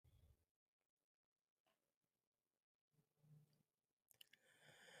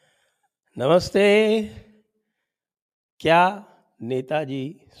नमस्ते। क्या नेताजी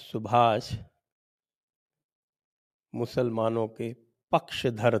सुभाष मुसलमानों के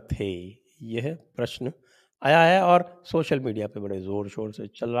पक्षधर थे? यह प्रश्न आया है और सोशल मीडिया पे बड़े ज़ोर शोर से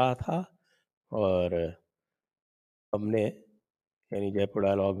चल रहा था और हमने यानी जयपुर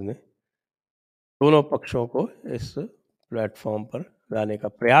डायलॉग ने दोनों पक्षों को इस प्लेटफॉर्म पर लाने का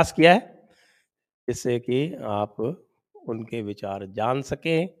प्रयास किया है जिससे कि आप उनके विचार जान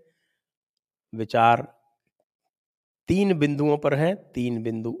सकें। विचार 3 बिंदुओं पर हैं, 3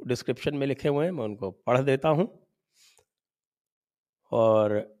 बिंदु डिस्क्रिप्शन में लिखे हुए हैं, मैं उनको पढ़ देता हूँ।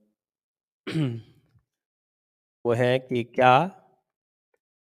 और वो है कि क्या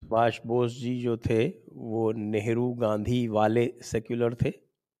सुभाष बोस जी जो थे वो नेहरू गांधी वाले सेक्युलर थे?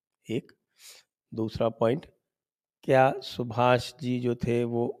 एक। दूसरा पॉइंट, क्या सुभाष जी जो थे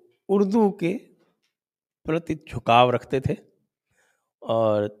वो उर्दू के प्रति झुकाव रखते थे?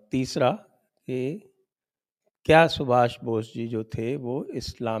 और तीसरा कि क्या सुभाष बोस जी जो थे वो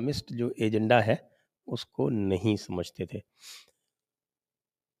इस्लामिस्ट जो एजेंडा है उसको नहीं समझते थे?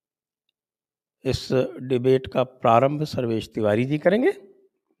 इस डिबेट का प्रारंभ सर्वेश तिवारी जी करेंगे,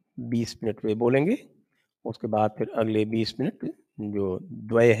 20 मिनट वे बोलेंगे। उसके बाद फिर अगले 20 मिनट जो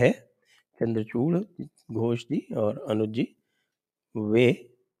द्वय है चंद्रचूड़ घोष जी और अनुज जी, वे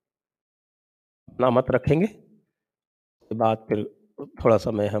अपना मत रखेंगे। उसके बाद फिर थोड़ा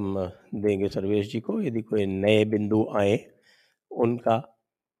समय हम देंगे सर्वेश जी को, यदि कोई नए बिंदु आए उनका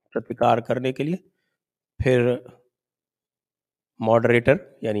प्रतिकार करने के लिए। फिर मॉडरेटर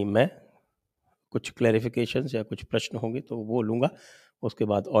यानी मैं कुछ क्लैरिफिकेशंस या कुछ प्रश्न होंगे तो वो लूँगा। उसके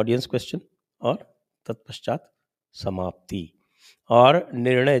बाद ऑडियंस क्वेश्चन और तत्पश्चात समाप्ति। और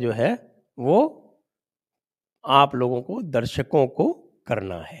निर्णय जो है वो आप लोगों को, दर्शकों को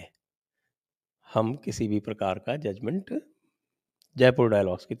करना है। हम किसी भी प्रकार का जजमेंट जयपुर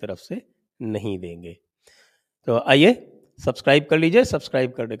डायलॉग्स की तरफ से नहीं देंगे। तो आइए सब्सक्राइब कर लीजिए।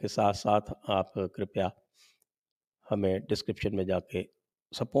 सब्सक्राइब करने के साथ साथ आप कृपया हमें डिस्क्रिप्शन में जाके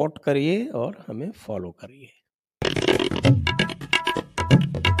सपोर्ट करिए और हमें फॉलो करिए।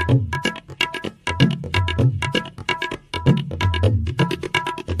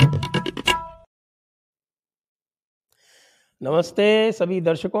 नमस्ते सभी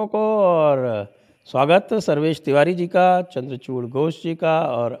दर्शकों को और स्वागत सर्वेश तिवारी जी का, चंद्रचूड़ घोष जी का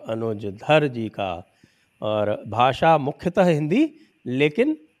और अनुज धर जी का। और भाषा मुख्यतः हिंदी,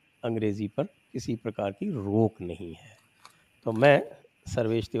 लेकिन अंग्रेजी पर किसी प्रकार की रोक नहीं है। तो मैं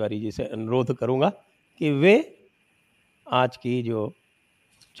सर्वेश तिवारी जी से अनुरोध करूंगा कि वे आज की जो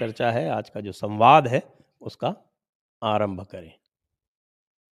चर्चा है, आज का जो संवाद है, उसका आरंभ करें।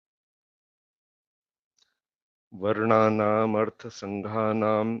 वर्णानाम्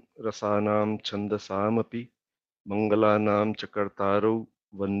अर्थसङ्घानां रसानां छन्दसामपि मङ्गलानां च कर्तारौ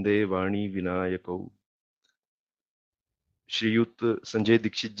वन्दे वाणी विनायकौ। श्रीयुत संजय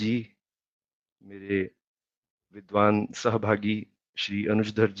दीक्षित जी, मेरे विद्वान सहभागी श्री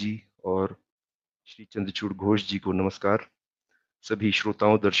अनुज धर जी और श्री चंद्रचूड़ घोष जी को नमस्कार। सभी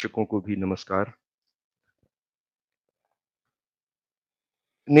श्रोताओं दर्शकों को भी नमस्कार।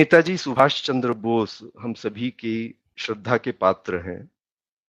 नेताजी सुभाष चंद्र बोस हम सभी की श्रद्धा के पात्र हैं।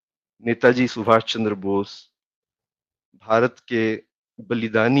 नेताजी सुभाष चंद्र बोस भारत के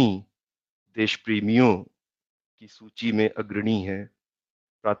बलिदानी देश प्रेमियों की सूची में अग्रणी है,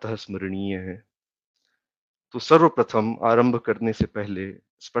 प्रातः स्मरणीय है। तो सर्वप्रथम आरंभ करने से पहले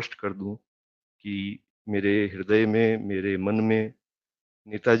स्पष्ट कर दूं कि मेरे हृदय में, मेरे मन में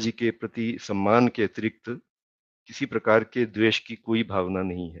नेताजी के प्रति सम्मान के अतिरिक्त किसी प्रकार के द्वेष की कोई भावना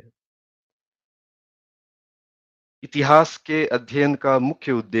नहीं है। इतिहास के अध्ययन का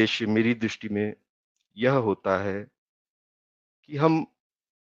मुख्य उद्देश्य मेरी दृष्टि में यह होता है कि हम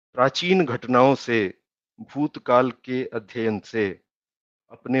प्राचीन घटनाओं से, भूतकाल के अध्ययन से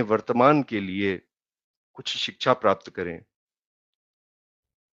अपने वर्तमान के लिए कुछ शिक्षा प्राप्त करें।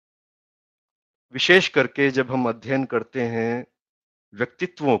 विशेष करके जब हम अध्ययन करते हैं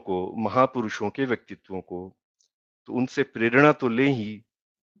व्यक्तित्वों को, महापुरुषों के व्यक्तित्वों को, तो उनसे प्रेरणा तो लें ही,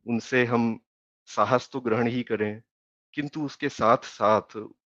 उनसे हम साहस तो ग्रहण ही करें, किंतु उसके साथ साथ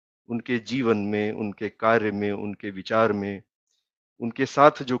उनके जीवन में, उनके कार्य में, उनके विचार में, उनके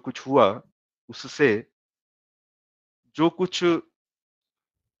साथ जो कुछ हुआ, उससे जो कुछ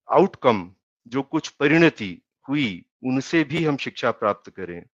आउटकम, जो कुछ परिणति हुई, उनसे भी हम शिक्षा प्राप्त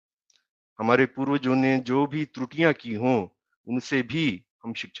करें। हमारे पूर्वजों ने जो भी त्रुटियां की हों, उनसे भी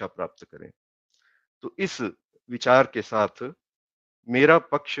हम शिक्षा प्राप्त करें। तो इस विचार के साथ मेरा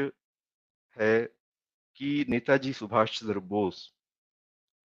पक्ष है कि नेताजी सुभाष चंद्र बोस,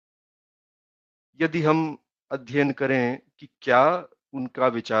 यदि हम अध्ययन करें कि क्या उनका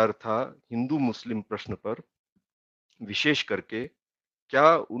विचार था हिंदू मुस्लिम प्रश्न पर, विशेष करके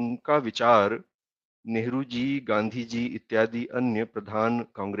क्या उनका विचार नेहरू जी, गांधी जी इत्यादि अन्य प्रधान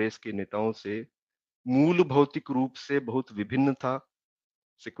कांग्रेस के नेताओं से मूल भौतिक रूप से बहुत विभिन्न था,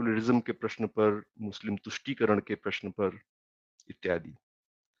 सेकुलरिज्म के प्रश्न पर, मुस्लिम तुष्टीकरण के प्रश्न पर इत्यादि।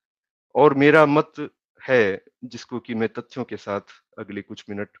 और मेरा मत है, जिसको कि मैं तथ्यों के साथ अगले कुछ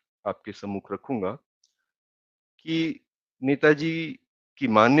मिनट आपके सम्मुख रखूंगा, कि नेताजी की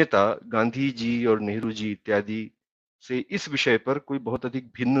मान्यता गांधी जी और नेहरू जी इत्यादि से इस विषय पर कोई बहुत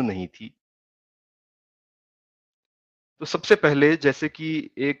अधिक भिन्न नहीं थी। तो सबसे पहले, जैसे कि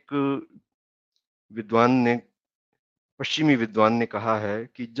एक विद्वान ने, पश्चिमी विद्वान ने कहा है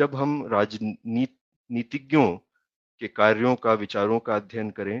कि जब हम राजनीतिज्ञों के कार्यों का, विचारों का अध्ययन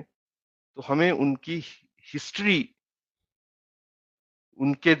करें, तो हमें उनकी हिस्ट्री,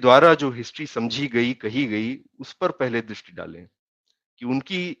 उनके द्वारा जो हिस्ट्री समझी गई, कही गई, उस पर पहले दृष्टि डालें कि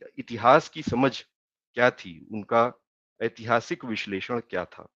उनकी इतिहास की समझ क्या थी, उनका ऐतिहासिक विश्लेषण क्या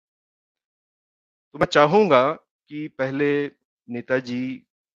था। तो मैं चाहूंगा कि पहले नेताजी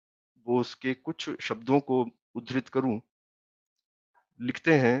बोस के कुछ शब्दों को उद्धृत करूं।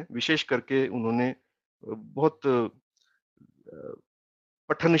 लिखते हैं, विशेष करके उन्होंने बहुत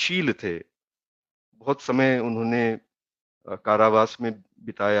पठनशील थे, बहुत समय उन्होंने कारावास में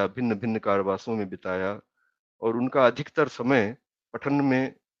बिताया, भिन्न भिन्न कारावासों में बिताया, और उनका अधिकतर समय पठन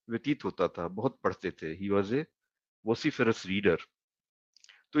में व्यतीत होता था, बहुत पढ़ते थे। He was a vociferous reader.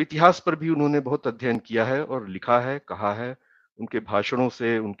 तो इतिहास पर भी उन्होंने बहुत अध्ययन किया है और लिखा है, कहा है। उनके भाषणों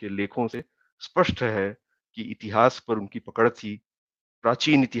से, उनके लेखों से स्पष्ट है कि इतिहास पर उनकी पकड़ थी,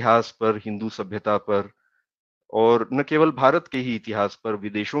 प्राचीन इतिहास पर, हिंदू सभ्यता पर, और न केवल भारत के ही इतिहास पर,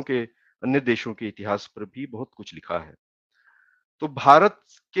 विदेशों के, अन्य देशों के इतिहास पर भी बहुत कुछ लिखा है। तो भारत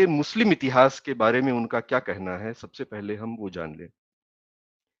के मुस्लिम इतिहास के बारे में उनका क्या कहना है, सबसे पहले हम वो जान लें।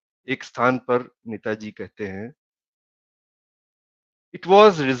 एक स्थान पर नेताजी कहते हैं, it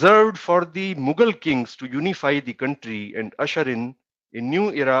was reserved for the Mughal kings to unify the country and usher in a new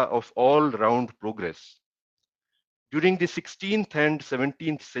era of all round progress. During the 16th and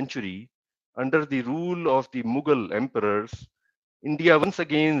 17th century, under the rule of the Mughal emperors, India once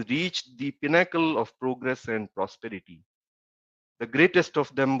again reached the pinnacle of progress and prosperity. The greatest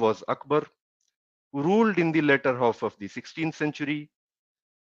of them was Akbar, who ruled in the latter half of the 16th century.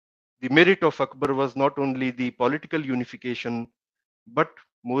 The merit of Akbar was not only the political unification, but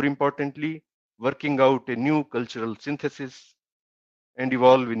more importantly, working out a new cultural synthesis and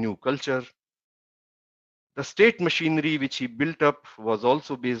evolve a new culture. The state machinery which he built up was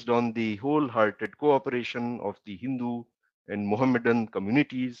also based on the wholehearted cooperation of the Hindu and Mohammedan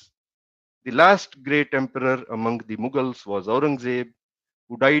communities. The last great emperor among the Mughals was Aurangzeb,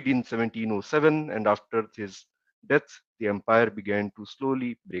 who died in 1707, and after his death, the empire began to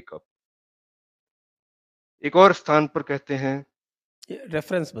slowly break up. एक और स्थान पर कहते हैं,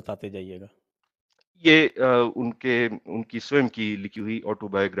 reference बताते जाइएगा। ये उनकी स्वयं की लिखी हुई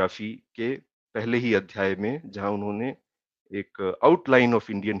ऑटोबायोग्राफी के पहले ही अध्याय में, जहां उन्होंने एक आउटलाइन ऑफ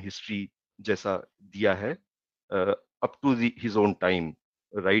इंडियन हिस्ट्री जैसा दिया है, up to his own time,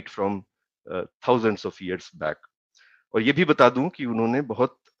 right from thousands of years back. और ये भी बता दूं कि उन्होंने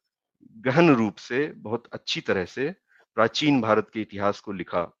बहुत गहन रूप से, बहुत अच्छी तरह से प्राचीन भारत के इतिहास को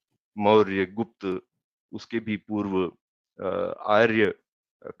लिखा। मौर्य, गुप्त, उसके भी पूर्व आर्य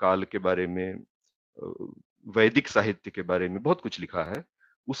काल के बारे में, वैदिक साहित्य के बारे में बहुत कुछ लिखा है।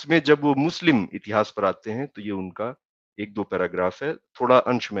 उसमें जब वो मुस्लिम इतिहास पर आते हैं, तो ये उनका एक दो पैराग्राफ है, थोड़ा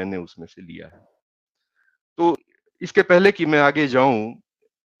अंश मैंने उसमें से लिया है। तो इसके पहले कि मैं आगे जाऊं,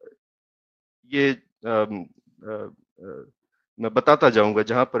 ये मैं बताता जाऊंगा,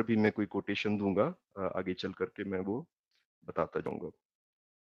 जहां पर भी मैं कोई कोटेशन दूंगा, आगे चल करके मैं वो बताता जाऊंगा।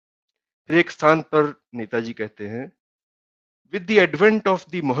 फिर एक स्थान पर नेताजी कहते हैं, with the advent of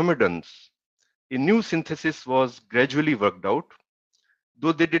the Mohammedans a new synthesis was gradually worked out.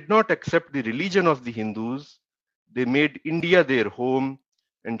 Though they did not accept the religion of the Hindus, they made India their home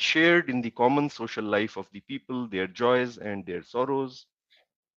and shared in the common social life of the people, their joys and their sorrows.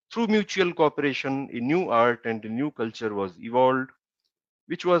 Through mutual cooperation, a new art and a new culture was evolved,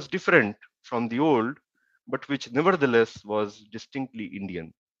 which was different from the old, but which nevertheless was distinctly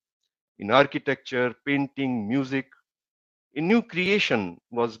Indian. In architecture, painting, music, a new creation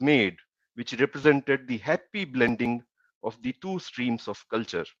was made which represented the happy blending of the two streams of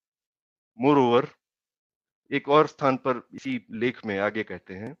culture. Moreover, एक और स्थान पर इसी लेख में आगे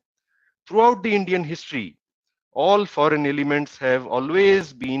कहते हैं, throughout the Indian history, all foreign elements have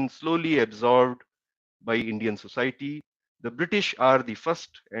always been slowly absorbed by Indian society. The British are the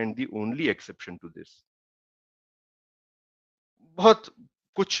first and the only exception to this. बहुत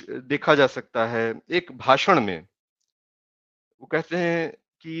कुछ देखा जा सकता है। एक भाषण में वो कहते हैं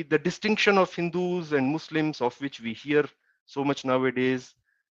कि the distinction of Hindus and Muslims of which we hear so much nowadays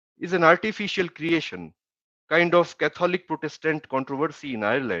is an artificial creation, kind of Catholic Protestant controversy in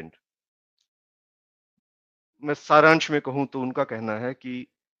Ireland. मैं सारांश में कहूं तो उनका कहना है कि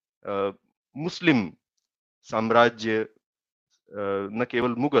मुस्लिम साम्राज्य न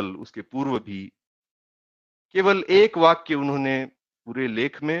केवल मुगल, उसके पूर्व भी, केवल एक वाक्य उन्होंने पूरे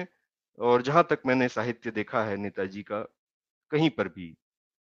लेख में, और जहां तक मैंने साहित्य देखा है नेताजी का, कहीं पर भी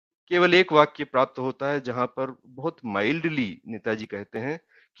केवल एक वाक्य प्राप्त होता है जहां पर बहुत माइल्डली नेताजी कहते हैं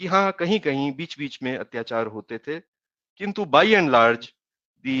कि हाँ, कहीं कहीं बीच बीच में अत्याचार होते थे, किंतु by and large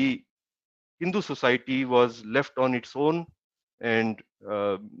the Hindu society was left on its own, and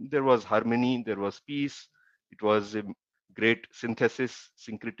there was harmony, there was peace, it was a great synthesis,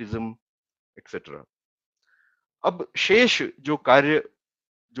 syncretism, etc. अब शेष जो कार्य,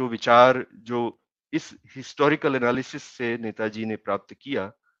 जो विचार, जो इस हिस्टोरिकल एनालिसिस से नेताजी ने प्राप्त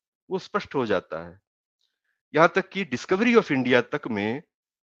किया, वो स्पष्ट हो जाता है। यहाँ तक कि डिस्कवरी ऑफ इंडिया तक में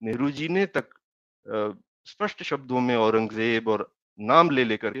नेहरू जी ने तक स्पष्ट शब्दों में औरंगजेब और नाम ले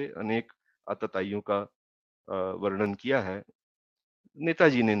लेकर के अनेक आतताइयों का वर्णन किया है,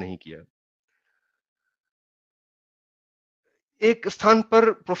 नेताजी ने नहीं किया। एक स्थान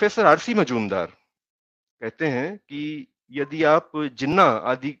पर प्रोफेसर आरसी मजूमदार कहते हैं कि यदि आप जिन्ना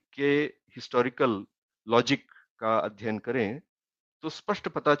आदि के हिस्टोरिकल लॉजिक का अध्ययन करें तो स्पष्ट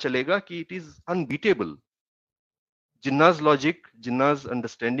पता चलेगा कि it is unbeatable. Jinnah's logic, Jinnah's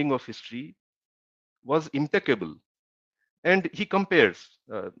understanding of history was impeccable, and he compares,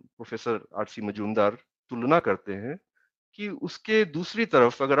 professor RC Majumdar तुलना करते हैं कि उसके दूसरी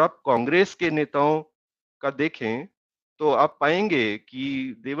तरफ अगर आप कांग्रेस के नेताओं का देखें तो आप पाएंगे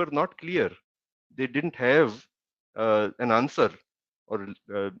कि they were not clear, they didn't have an answer और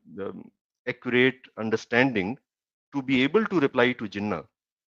accurate understanding to be able to reply to जिन्ना।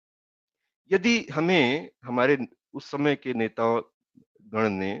 यदि हमें हमारे उस समय के नेता गण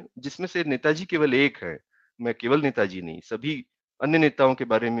ने, जिसमें से नेताजी केवल एक है, मैं केवल नेताजी नहीं, सभी अन्य नेताओं के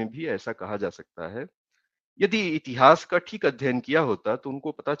बारे में भी ऐसा कहा जा सकता है, यदि इतिहास का ठीक अध्ययन किया होता तो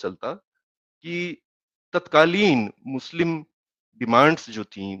उनको पता चलता कि तत्कालीन मुस्लिम डिमांड्स जो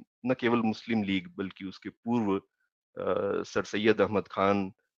थी, न केवल मुस्लिम लीग बल्कि उसके पूर्व सर सैयद अहमद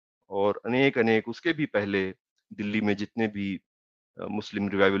खान और अनेक अनेक उसके भी पहले दिल्ली में जितने भी मुस्लिम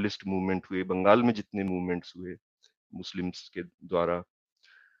रिवाइवलिस्ट मूवमेंट हुए, बंगाल में जितने मूवमेंट्स हुए मुस्लिम्स के द्वारा,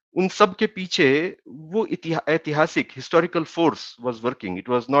 उन सब के पीछे वो ऐतिहासिक historical force was working. It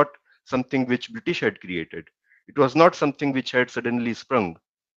was not something which British had created. It was not something which had suddenly sprung.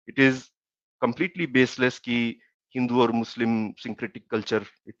 It is completely baseless कि हिंदू और मुस्लिम सिंक्रेटिक कल्चर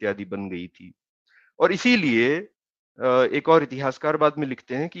इत्यादि बन गई थी। और इसीलिए एक और इतिहासकार बाद में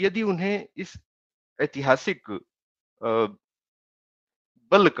लिखते हैं कि यदि उन्हें इस ऐतिहासिक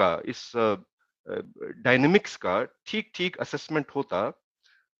बल का, इस डायनेमिक्स का ठीक ठीक असेसमेंट होता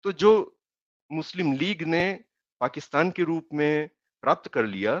तो जो मुस्लिम लीग ने पाकिस्तान के रूप में प्राप्त कर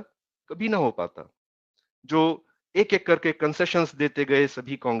लिया कभी ना हो पाता। जो एक एक करके कंसेशंस देते गए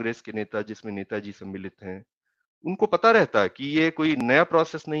सभी कांग्रेस के नेता, जिसमें नेताजी सम्मिलित हैं, उनको पता रहता कि ये कोई नया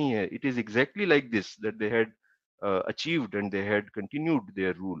प्रोसेस नहीं है। It is exactly like this that they had achieved and they had continued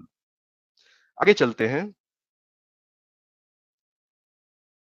their rule. आगे चलते हैं।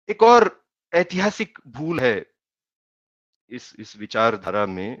 एक और ऐतिहासिक भूल है इस विचारधारा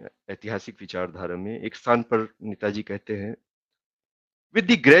में, ऐतिहासिक विचारधारा में एक स्थान पर नेताजी कहते हैं, with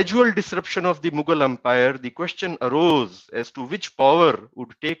the gradual disruption of the Mughal Empire, the question arose as to which power would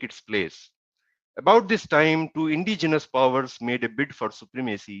take its place. About this time, two indigenous powers made a bid for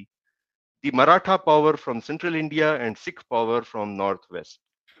supremacy, the Maratha power from central India and Sikh power from northwest.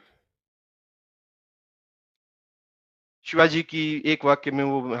 Shivaji की एक वाक्य में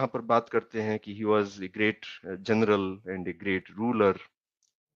वो यहाँ पर बात करते हैं कि he was a great general and a great ruler,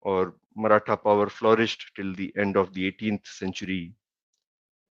 और Maratha power flourished till the end of the 18th century,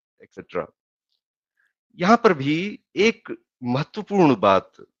 etc. यहाँ पर भी एक महत्वपूर्ण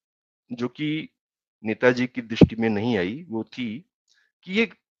बात जो कि नेताजी की दृष्टि में नहीं आई, वो थी कि ये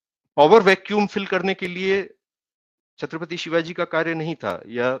पावर वैक्यूम फिल करने के लिए छत्रपति शिवाजी का कार्य नहीं था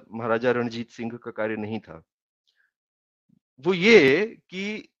या महाराजा रणजीत सिंह का कार्य नहीं था। वो ये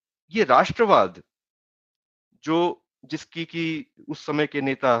कि ये राष्ट्रवाद जो जिसकी कि उस समय के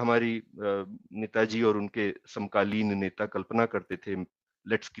नेता, हमारी नेताजी और उनके समकालीन नेता कल्पना करते थे,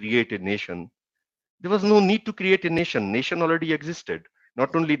 let's create a nation. There was no need to create a nation. Nation already existed.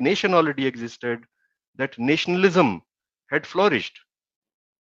 Not only nation already existed, that nationalism had flourished.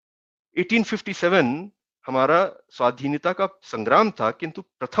 1857 हमारा स्वाधीनता का संग्राम था, किंतु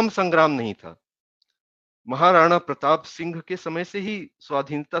प्रथम संग्राम नहीं था। महाराणा प्रताप सिंह के समय से ही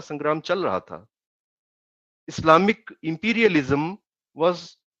स्वाधीनता संग्राम चल रहा था। Islamic imperialism was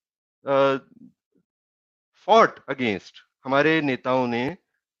fought against. हमारे नेताओं ने,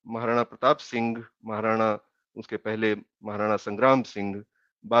 महाराणा प्रताप सिंह, महाराणा, उसके पहले महाराणा संग्राम सिंह,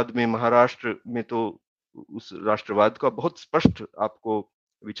 बाद में महाराष्ट्र में तो उस राष्ट्रवाद का बहुत स्पष्ट आपको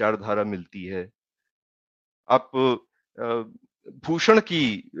विचारधारा मिलती है। आप भूषण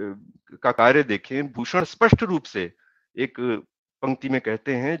की का कार्य देखें। भूषण स्पष्ट रूप से एक पंक्ति में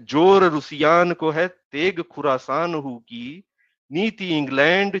कहते हैं, जोर रुसियान को है तेग खुरासान हु की, नीति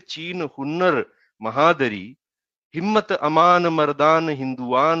इंग्लैंड चीन हुन्नर महादरी, हिम्मत अमान मर्दान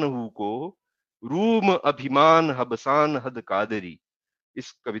हिंदुआन हु को, रूम अभिमान हबसान हद कादरी।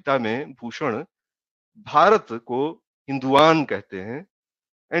 इस कविता में भूषण भारत को हिंदुआन कहते हैं,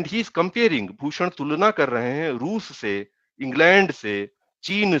 and he is comparing, Bhushan तुलना कर रहे हैं रूस से, इंग्लैंड से,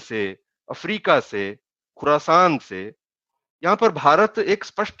 चीन से, अफ्रीका से, खुरासान से। यहाँ पर भारत एक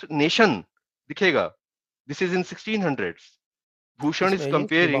स्पष्ट नेशन दिखेगा। This is in 1600s। Bhushan is इसमें ये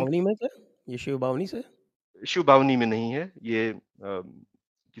कंपेयरिंग। शिवबावनी में क्या, ये शिवबावनी से? शिवबावनी में नहीं है ये,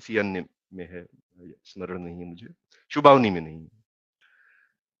 किसी अन्य में है, स्मरण नहीं है मुझे। शिवबावनी में नहीं है।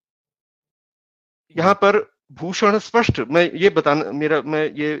 यहाँ पर भूषण स्पष्ट, मैं ये बताना, मैं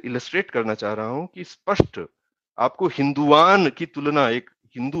ये इलस्ट्रेट करना चाह रहा हूं कि स्पष्ट आपको हिंदुआन की तुलना, एक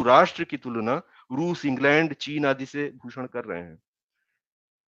हिंदू राष्ट्र की तुलना रूस, इंग्लैंड, चीन आदि से भूषण कर रहे हैं।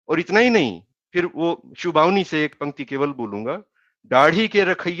 और इतना ही नहीं, फिर वो शिवबावनी से एक पंक्ति केवल बोलूंगा, दाढ़ी के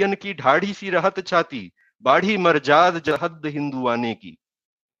रखैयन की ढाढ़ी सी रहत छाती, बाढ़ी मरजाद जहद हिंदुआने की।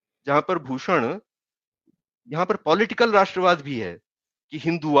 जहां पर भूषण, यहाँ पर पॉलिटिकल राष्ट्रवाद भी है कि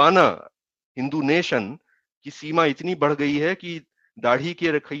हिंदुआना, हिंदू नेशन की सीमा इतनी बढ़ गई है कि दाढ़ी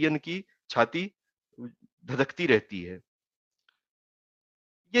के रखैयन की छाती धधकती रहती है।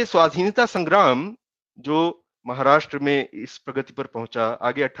 ये स्वाधीनता संग्राम जो महाराष्ट्र में इस प्रगति पर पहुंचा,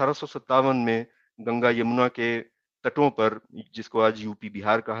 आगे 1857 में गंगा यमुना के तटों पर, जिसको आज यूपी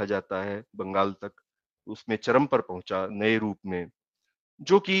बिहार कहा जाता है, बंगाल तक, उसमें चरम पर पहुंचा नए रूप में,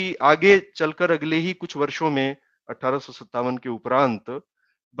 जो कि आगे चलकर अगले ही कुछ वर्षों में 1857 के उपरांत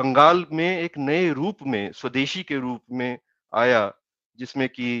बंगाल में एक नए रूप में, स्वदेशी के रूप में आया, जिसमें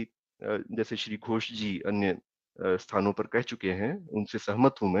कि जैसे श्री घोष जी अन्य स्थानों पर कह चुके हैं, उनसे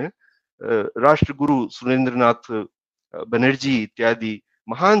सहमत हूं मैं, राष्ट्रगुरु सुरेंद्रनाथ बनर्जी इत्यादि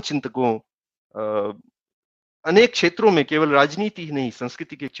महान चिंतकों, अनेक क्षेत्रों में, केवल राजनीति ही नहीं,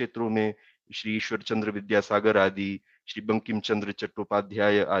 संस्कृति के क्षेत्रों में, श्री ईश्वर चंद्र विद्यासागर आदि, श्री बंकिम चंद्र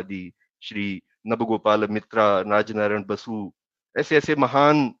चट्टोपाध्याय आदि, श्री नबगोपाल मित्रा, राजनारायण बसु, ऐसे ऐसे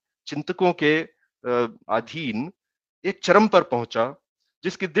महान चिंतकों के अधीन एक चरम पर पहुंचा,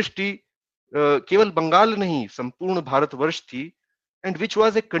 जिसकी दृष्टि केवल बंगाल नहीं, संपूर्ण भारतवर्ष थी, and which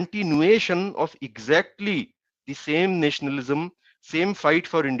was a continuation of exactly the same nationalism, same fight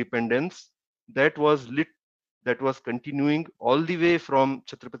for independence that was continuing all the way from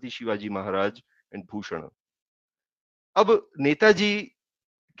Chhatrapati Shivaji Maharaj and Bhushan. अब नेताजी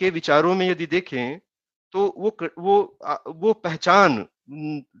के विचारों में यदि देखें तो वो पहचान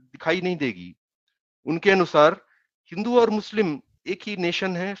दिखाई नहीं देगी। उनके अनुसार हिंदू और मुस्लिम एक ही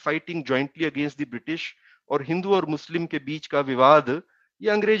नेशन है, fighting jointly against the British, और हिंदू और मुस्लिम के बीच का विवाद ये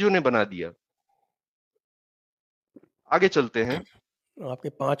अंग्रेजों ने बना दिया। आगे चलते हैं, आपके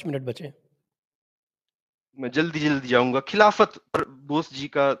 5 मिनट बचे। मैं जल्दी जल्दी जाऊंगा। खिलाफत पर बोस जी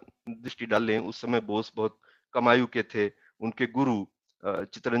का दृष्टि डालें। उस समय बोस बहुत कम आयु के थे। उनके गुरु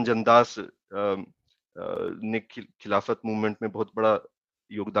चित्तरंजन दास ने खिलाफत मूवमेंट में बहुत बड़ा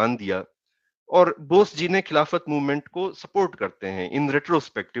योगदान दिया, और बोस जी ने खिलाफत मूवमेंट को सपोर्ट करते हैं। In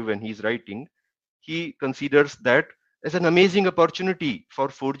retrospective when he is writing, he considers that as an amazing opportunity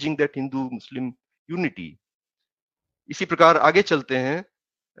for forging that Hindu Muslim unity. इसी प्रकार आगे चलते हैं,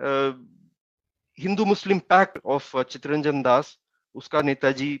 हिंदू मुस्लिम पैक्ट ऑफ चित्तरंजन दास, उसका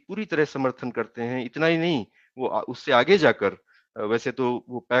नेताजी पूरी तरह समर्थन करते हैं। इतना ही नहीं, वो उससे आगे जाकर, वैसे तो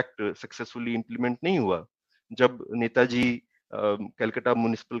वो पैक्ट सक्सेसफुली इंप्लीमेंट नहीं हुआ। जब नेताजी कलकत्ता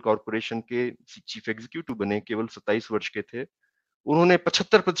म्युनिसिपल कॉर्पोरेशन के चीफ एग्जीक्यूटिव बने, केवल 27 वर्ष के थे, उन्होंने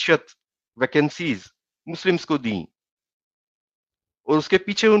 75% वैकेंसीज मुस्लिम्स को दी, और उसके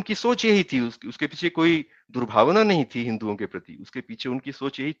पीछे उनकी सोच यही थी, उसके पीछे कोई दुर्भावना नहीं थी हिंदुओं के प्रति। उसके पीछे उनकी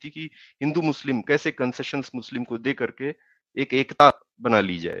सोच यही थी कि हिंदू मुस्लिम कैसे कंसेशंस मुस्लिम को दे करके एक एकता बना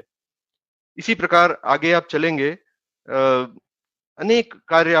ली जाए। इसी प्रकार आगे आप चलेंगे, अनेक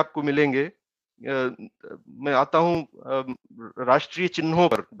कार्य आपको मिलेंगे। मैं आता हूं राष्ट्रीय चिन्हों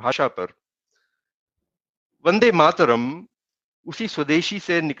पर, भाषा पर। वंदे मातरम उसी स्वदेशी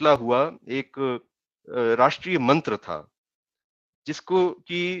से निकला हुआ एक राष्ट्रीय मंत्र था, जिसको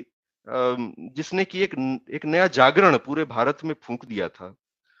कि जिसने कि एक नया जागरण पूरे भारत में फूंक दिया था।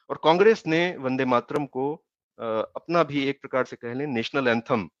 और कांग्रेस ने वंदे मातरम को अपना भी एक प्रकार से कह लें नेशनल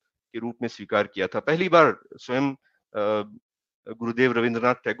एंथम के रूप में स्वीकार किया था। पहली बार स्वयं गुरुदेव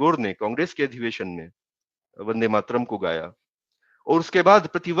रविंद्रनाथ टैगोर ने कांग्रेस के अधिवेशन में वंदे मातरम को गाया, और उसके बाद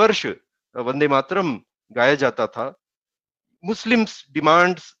प्रतिवर्ष वंदे मातरम गाया जाता था। मुस्लिम्स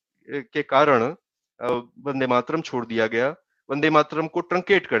डिमांड्स के कारण वंदे मातरम छोड़ दिया गया। वंदे मातरम को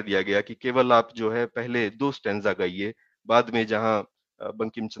ट्रंकेट कर दिया गया कि केवल आप जो है पहले 2 स्टैंजा गाइए, बाद में जहां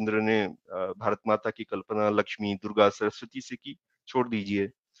बंकिम चंद्र ने भारत माता की कल्पना लक्ष्मी, दुर्गा, सरस्वती से की, छोड़ दीजिए।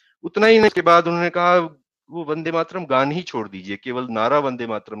 उतना ही नहीं, इसके बाद उन्होंने कहा वो वंदे मातरम गान ही छोड़ दीजिए, केवल नारा वंदे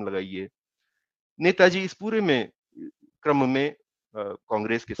मातरम लगाइए। नेताजी इस पूरे में क्रम में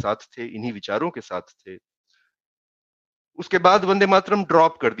कांग्रेस के साथ थे, इन्हीं विचारों के साथ थे। उसके बाद वंदे मातरम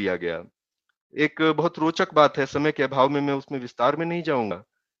ड्रॉप कर दिया गया। एक बहुत रोचक बात है, समय के अभाव में मैं उसमें विस्तार में नहीं जाऊंगा।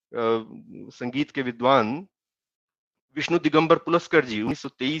 संगीत के विद्वान विष्णु दिगंबर पुलस्कर जी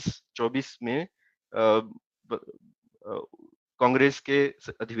 1923-24 में कांग्रेस के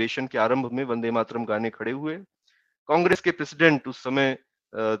अधिवेशन के आरंभ में वंदे मातरम गाने खड़े हुए। कांग्रेस के प्रेसिडेंट उस समय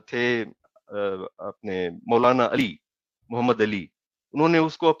थे अपने मौलाना अली, मोहम्मद अली। उन्होंने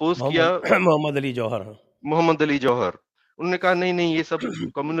उसको अपोज किया, मोहम्मद अली जौहर। मोहम्मद अली जौहर। उन्होंने कहा नहीं नहीं, ये सब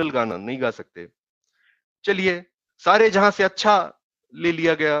कम्युनल गाना नहीं गा सकते। चलिए, सारे जहां से अच्छा ले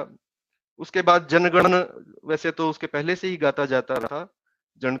लिया गया। उसके बाद जनगण, वैसे तो उसके पहले से ही गाता जाता था,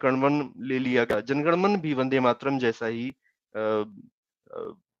 जनगणमन ले लिया गया। जनगणमन भी वंदे मातरम जैसा ही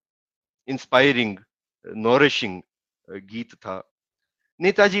इंस्पायरिंग, नॉरिशिंग गीत था।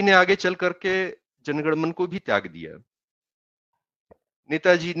 नेताजी ने आगे चल करके जनगणमन को भी त्याग दिया।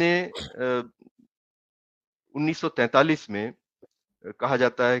 नेताजी ने 1943 में कहा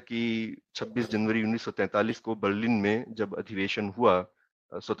जाता है कि 26 जनवरी 1943 को बर्लिन में जब अधिवेशन हुआ,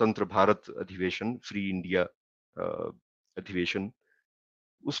 स्वतंत्र भारत अधिवेशन, फ्री इंडिया अधिवेशन,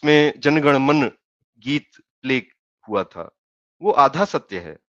 उसमें जनगण मन गीत प्ले हुआ था। वो आधा सत्य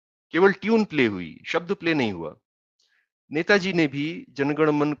है, केवल ट्यून प्ले हुई, शब्द प्ले नहीं हुआ। नेताजी ने भी जनगण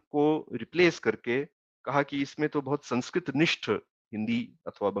मन को रिप्लेस करके कहा कि इसमें तो बहुत संस्कृत निष्ठ हिंदी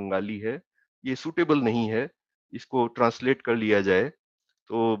अथवा बंगाली है, ये सूटेबल नहीं है, इसको ट्रांसलेट कर लिया जाए।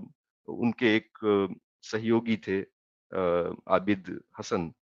 तो उनके एक सहयोगी थे आबिद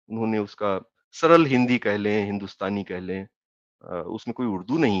हसन, उन्होंने उसका सरल हिंदी कह लें, हिंदुस्तानी कह लें, उसमें कोई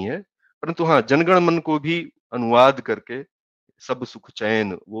उर्दू नहीं है, परंतु हाँ, जनगण मन को भी अनुवाद करके सब सुख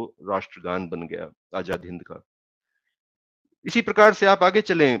चैन वो राष्ट्रगान बन गया, आजाद हिंद का। इसी प्रकार से आप आगे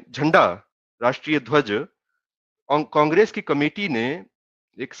चलें, झंडा, राष्ट्रीय ध्वज। कांग्रेस की कमेटी ने,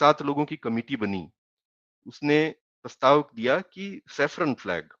 एक 7 लोगों की कमेटी बनी, उसने प्रस्ताव दिया कि सैफरन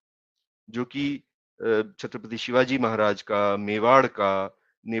फ्लैग, जो कि छत्रपति शिवाजी महाराज का, मेवाड़ का,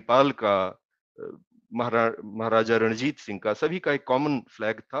 नेपाल का, महाराजा रणजीत सिंह का, सभी का एक कॉमन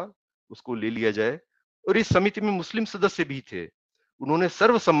फ्लैग था, उसको ले लिया जाए। और इस समिति में मुस्लिम सदस्य भी थे। उन्होंने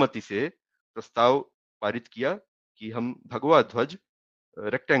सर्वसम्मति से प्रस्ताव पारित किया कि हम भगवा ध्वज,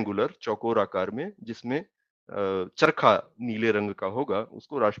 रेक्टेंगुलर, चौकोर आकार में, जिसमें चरखा नीले रंग का होगा,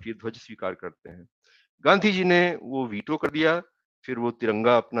 उसको राष्ट्रीय ध्वज स्वीकार करते हैं। गांधी जी ने वो वीटो कर दिया। फिर वो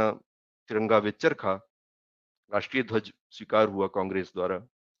तिरंगा, अपना तिरंगा विद चरखा, राष्ट्रीय ध्वज स्वीकार हुआ कांग्रेस द्वारा।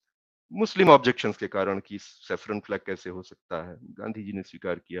 मुस्लिम ऑब्जेक्शंस के कारण कि सैफरन फ्लैग कैसे हो सकता है, गांधी जी ने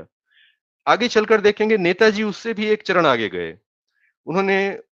स्वीकार किया। आगे चलकर देखेंगे, नेताजी उससे भी एक चरण आगे गए।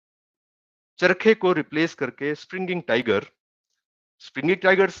 उन्होंने चरखे को रिप्लेस करके स्प्रिंगिंग टाइगर, स्प्रिंगिंग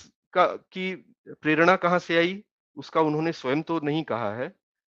टाइगर्स का की प्रेरणा कहां से आई, उसका उन्होंने स्वयं तो नहीं कहा है,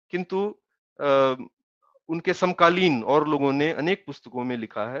 किंतु उनके समकालीन और लोगों ने अनेक पुस्तकों में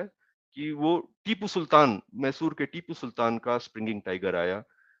लिखा है कि वो टीपू सुल्तान, मैसूर के टीपू सुल्तान का स्प्रिंगिंग टाइगर आया।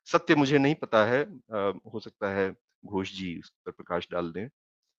 सत्य मुझे नहीं पता है, हो सकता है घोष जी उस पर प्रकाश डाल दें।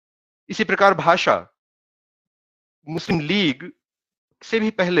 इसी प्रकार भाषा, मुस्लिम लीग से भी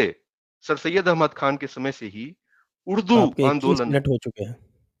पहले सर सैयद अहमद खान के समय से ही उर्दू आपके 21 आंदोलन। मिनट हो चुके हैं।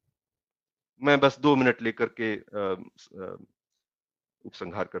 मैं बस 2 मिनट लेकर के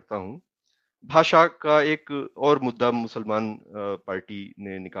उपसंहार करता हूं। भाषा का एक और मुद्दा मुसलमान पार्टी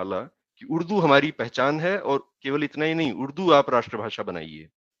ने निकाला कि उर्दू हमारी पहचान है, और केवल इतना ही नहीं, उर्दू आप राष्ट्रभाषा बनाइए।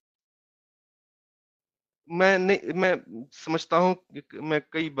 मैं समझता हूं कि मैं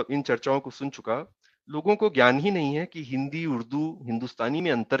इन चर्चाओं को सुन चुका, लोगों को ज्ञान ही नहीं है कि हिंदी, उर्दू, हिंदुस्तानी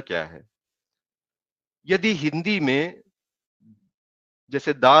में अंतर क्या है। यदि हिंदी में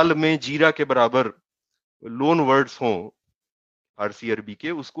जैसे दाल में जीरा के बराबर लोन वर्ड्स हों फारसी अरबी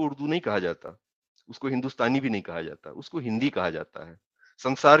के, उसको उर्दू नहीं कहा जाता, उसको हिंदुस्तानी भी नहीं कहा जाता, उसको हिंदी कहा जाता है।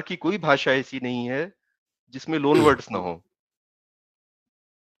 संसार की कोई भाषा ऐसी नहीं है जिसमें लोन वर्ड्स ना हो,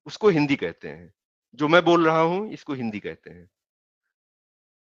 उसको हिंदी कहते हैं। जो मैं बोल रहा हूं इसको हिंदी कहते हैं।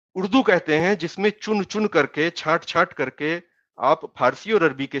 उर्दू कहते हैं जिसमें चुन चुन करके, छांट छांट करके आप फारसी और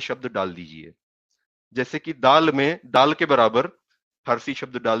अरबी के शब्द डाल दीजिए। जैसे कि दाल में दाल के बराबर फारसी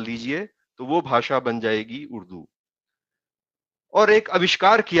शब्द डाल दीजिए तो वो भाषा बन जाएगी उर्दू। और एक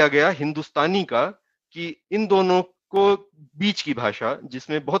आविष्कार किया गया हिंदुस्तानी का कि इन दोनों को बीच की भाषा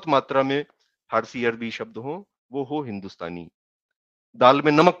जिसमें बहुत मात्रा में फारसी अरबी शब्द हो, वो हो हिंदुस्तानी। दाल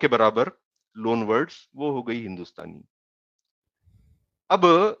में नमक के बराबर लोन वर्ड्स, वो हो गई हिंदुस्तानी।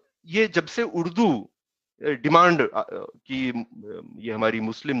 अब ये जब से उर्दू डिमांड की, ये हमारी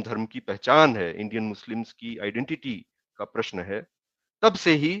मुस्लिम धर्म की पहचान है, इंडियन मुस्लिम्स की आइडेंटिटी का प्रश्न है, तब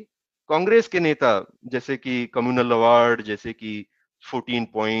से ही कांग्रेस के नेता जैसे कि कम्युनल अवार्ड, जैसे कि 14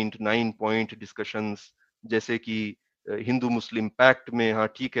 पॉइंट 9 पॉइंट डिस्कशंस, जैसे कि हिंदू मुस्लिम पैक्ट में, हाँ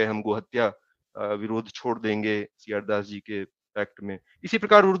ठीक है हम गोहत्या विरोध छोड़ देंगे सीआर दास जी के पैक्ट में, इसी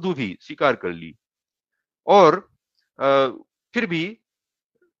प्रकार उर्दू भी स्वीकार कर ली। और फिर भी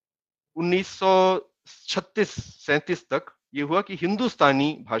 1936-37 तक ये हुआ कि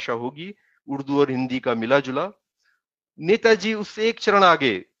हिंदुस्तानी भाषा होगी, उर्दू और हिंदी का मिला जुला। नेताजी उससे एक चरण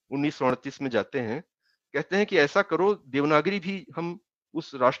आगे 1938 में जाते हैं, कहते हैं कि ऐसा करो देवनागरी भी हम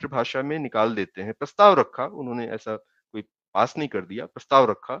उस राष्ट्रभाषा में निकाल देते हैं। प्रस्ताव रखा उन्होंने, ऐसा कोई पास नहीं कर दिया, प्रस्ताव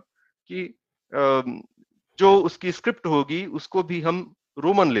रखा कि जो उसकी स्क्रिप्ट होगी उसको भी हम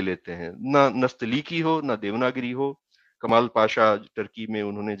रोमन ले लेते हैं, ना नस्तलीकी हो ना देवनागरी हो। कमाल पाशा टर्की में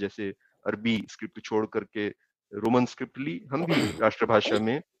उन्होंने जैसे अरबी स्क्रिप्ट छोड़ करके रोमन स्क्रिप्ट ली, हम भी राष्ट्रभाषा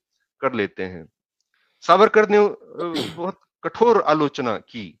में कर लेते हैं। सावरकर ने बहुत कठोर आलोचना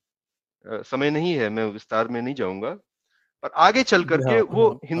की, समय नहीं है, मैं विस्तार में नहीं जाऊंगा, पर आगे चल करके हाँ, वो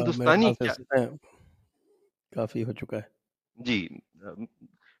मेरे हिंदुस्तानी ख्याल से क्या, समय काफी हो चुका है। जी,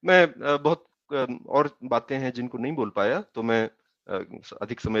 मैं बहुत और बातें हैं जिनको नहीं बोल पाया, तो मैं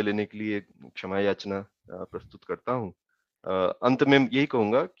अधिक समय लेने के लिए क्षमा याचना प्रस्तुत करता हूं। अंत में यही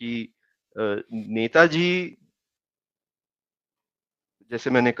कहूंगा कि नेताजी, जैसे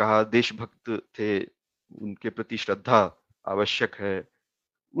मैंने कहा, देशभक्त थे, उनके प्रति श्रद्धा आवश्यक है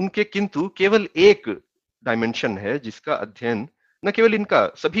उनके, किंतु केवल एक डायमेंशन है जिसका अध्ययन न केवल इनका,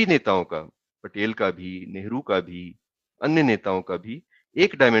 सभी नेताओं का, पटेल का भी, नेहरू का भी, अन्य नेताओं का भी,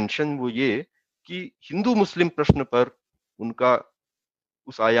 एक डायमेंशन वो ये कि हिंदू मुस्लिम प्रश्न पर उनका,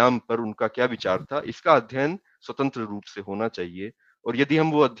 उस आयाम पर उनका क्या विचार था, इसका अध्ययन स्वतंत्र रूप से होना चाहिए। और यदि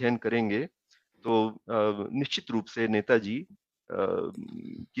हम वो अध्ययन करेंगे तो निश्चित रूप से नेताजी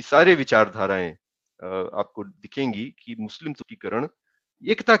की सारे विचारधाराएं आपको दिखेंगी कि मुस्लिम तुष्टीकरण,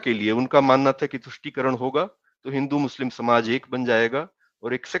 एकता के लिए उनका मानना था कि तुष्टीकरण होगा तो हिंदू मुस्लिम समाज एक बन जाएगा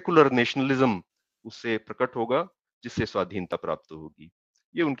और एक सेकुलर नेशनलिज्म उससे प्रकट होगा जिससे स्वाधीनता प्राप्त होगी।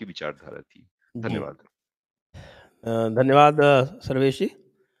 ये उनकी विचारधारा थी। जी, धन्यवाद। धन्यवाद सर्वेश जी।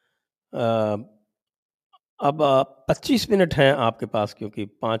 अब 25 मिनट हैं आपके पास, क्योंकि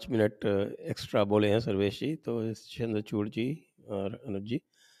 5 मिनट एक्स्ट्रा बोले हैं सर्वेश जी, तो चंद्रचूड़ जी और अनुज जी,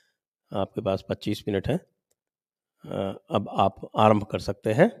 आपके पास 25 मिनट हैं। अब आप आरंभ कर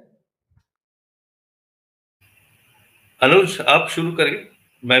सकते हैं। अनुज आप शुरू करिए,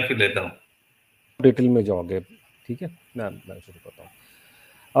 मैं फिर लेता हूँ। डिटेल में जाओगे, ठीक है, मैं शुरू करता हूँ।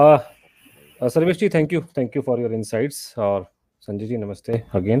 Sarvesh ji thank you for your insights, और संजय जी नमस्ते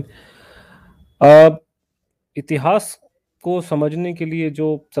अगेन। इतिहास को समझने के लिए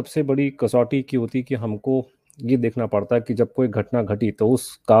जो सबसे बड़ी कसौटी की होती कि हमको ये देखना पड़ता है कि जब कोई घटना घटी तो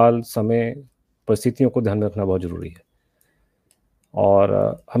उस काल समय परिस्थितियों को ध्यान में रखना बहुत ज़रूरी है।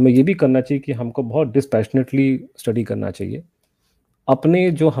 और हमें ये भी करना चाहिए कि हमको बहुत डिस्पैशनेटली स्टडी करना चाहिए।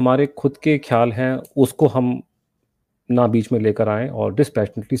 अपने जो हमारे खुद के ख्याल हैं उसको हम ना बीच में लेकर आएँ और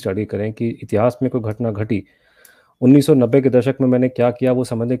डिस्पैशनेटली स्टडी करें कि इतिहास में कोई घटना घटी 1990 के दशक में मैंने क्या किया, वो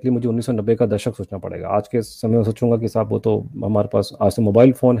समझने के लिए मुझे 1990 का दशक सोचना पड़ेगा। आज के समय में सोचूंगा कि साहब वो तो हमारे पास आज से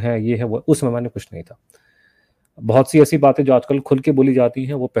मोबाइल फ़ोन है, ये है वो, उस समय मैंने कुछ नहीं था। बहुत सी ऐसी बातें जो आजकल खुल के बोली जाती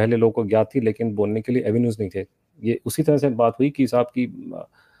हैं वो पहले लोगों को ज्ञात थी, लेकिन बोलने के लिए एवेन्यूज़ नहीं थे। ये उसी तरह से बात हुई कि साहब की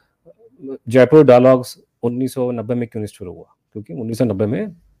जयपुर डायलॉग्स 1990 में क्यों नहीं शुरू हुआ, क्योंकि 1990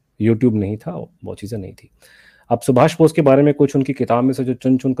 में यूट्यूब नहीं था, बहुत चीज़ें नहीं थी। अब सुभाष बोस के बारे में कुछ उनकी किताब में से जो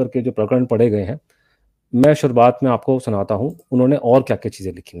चुन चुन करके जो प्रकरण पढ़े गए हैं, मैं शुरुआत में आपको सुनाता हूँ उन्होंने और क्या क्या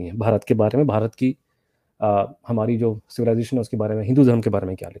चीज़ें लिखी हुई हैं भारत के बारे में, भारत की हमारी जो सिविलाइजेशन है उसके बारे में, हिंदू धर्म के बारे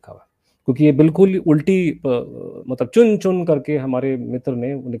में क्या लिखा हुआ है। क्योंकि ये बिल्कुल उल्टी मतलब चुन चुन करके हमारे मित्र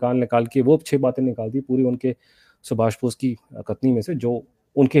ने निकाल के वो 6 बातें निकाल दी पूरी उनके सुभाष बोस की कथनी में से, जो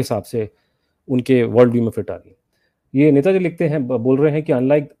उनके हिसाब से उनके वर्ल्ड व्यू में फिट आ रही। ये नेताजी लिखते हैं, बोल रहे हैं कि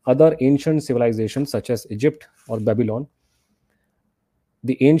unlike other ancient civilisation such as Egypt और Babylon,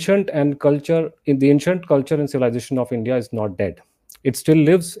 the ancient culture and civilization of India is not dead. It still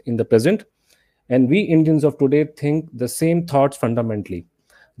lives in the present, and we Indians of today think the same thoughts fundamentally,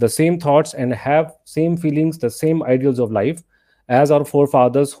 the same thoughts, and have same feelings, the same ideals of life as our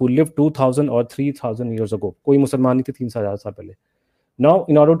forefathers who lived 2000 or 3000 years ago. कोई मुसलमान नहीं थे 3000 साल पहले. Now,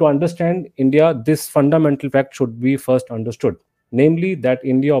 in order to understand India, this fundamental fact should be first understood, namely that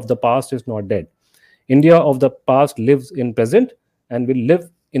India of the past is not dead. India of the past lives in present and will live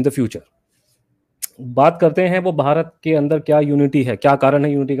in the future. बात करते हैं वो भारत के अंदर क्या unity है, क्या कारण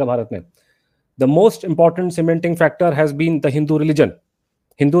है यूनिटी का भारत में. The most important cementing factor has been the Hindu religion.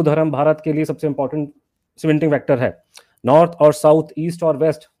 Hindu धर्म भारत के लिए सबसे important cementing factor है. North or south, east or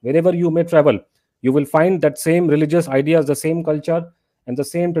west, wherever you may travel, you will find that same religious ideas, the same culture and the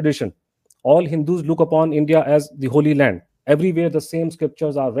same tradition. All Hindus look upon India as the holy land. Everywhere the same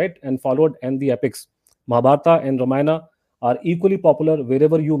scriptures are read and followed, and the epics, Mahabharata and Ramayana, are equally popular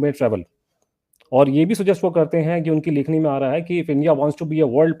wherever you may travel. और ये भी suggest वो करते हैं कि उनकी लेखनी में आ रहा है कि if India wants to be a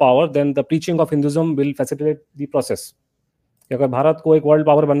world power, then the preaching of Hinduism will facilitate the process. कि अगर भारत को एक वर्ल्ड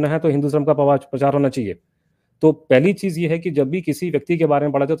पावर बनना है तो हिंदू धर्म का प्रचार होना चाहिए. तो पहली चीज ये है कि जब भी किसी व्यक्ति के बारे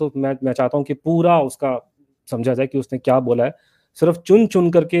में पढ़ा जाए तो मैं चाहता हूँ कि पूरा उसका समझा जाए कि उसने क्या बोला है, सिर्फ चुन चुन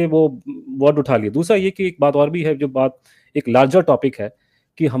करके वो वर्ड उठा लिए. दूसरा ये कि एक बात और भी है, जो बात एक लार्जर टॉपिक है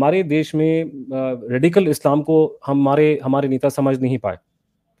कि हमारे देश में रेडिकल इस्लाम को हमारे नेता समझ नहीं पाए.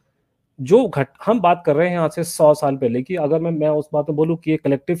 जो हम बात कर रहे हैं आज से 100 साल पहले की, अगर मैं उस बात में बोलूँ कि ये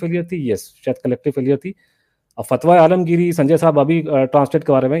कलेक्टिव फेलियर थी, यस शायद कलेक्टिव फेलियर थी. फतवा आलमगीरी संजय साहब अभी ट्रांसलेट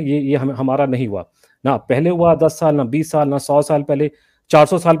के बारे में ये हमारा नहीं हुआ ना, पहले हुआ 10 साल ना 20 साल ना 100 साल पहले,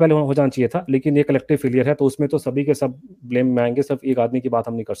 400 साल पहले हो जाना चाहिए था. लेकिन ये कलेक्टिव फेलियर है तो उसमें तो सभी के सब ब्लेम में आएंगे, सिर्फ एक आदमी की बात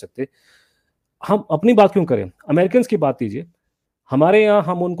हम नहीं कर सकते. हम अपनी बात क्यों करें, अमेरिकन की बात कीजिए. हमारे यहाँ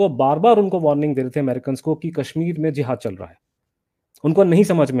हम उनको बार बार वार्निंग दे रहे थे अमेरिकन को कि कश्मीर में जिहाद चल रहा है. उनको नहीं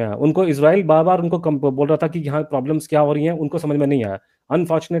समझ में आया. उनको इजराइल बार बार उनको बोल रहा था कि यहाँ प्रॉब्लम्स क्या हो रही हैं, उनको समझ में नहीं आया.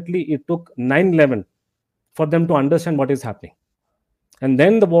 Unfortunately it took 9/11 for them to understand what is happening, and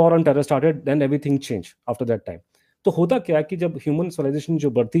then the war on terror started, then everything changed after that time. तो होता क्या है कि जब ह्यूमन सिविलाइजेशन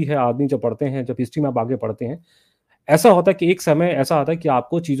जो बढ़ती है, आदमी जब पढ़ते हैं, जब हिस्ट्री में आप आगे पढ़ते हैं, ऐसा होता है कि एक समय ऐसा आता है कि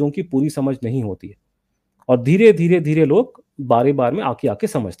आपको चीज़ों की पूरी समझ नहीं होती है और धीरे धीरे धीरे लोग बार बार में आके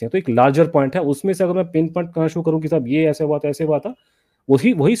समझते हैं. तो एक लार्जर पॉइंट है, उसमें से अगर मैं पिन पॉइंट करना शुरू करूँ कि साहब ये ऐसे हुआ था ऐसे हुआ था,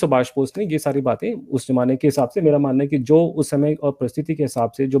 वही सुभाष बोस ने ये सारी बातें उस जमाने के हिसाब से, मेरा मानना है कि जो उस समय और परिस्थिति के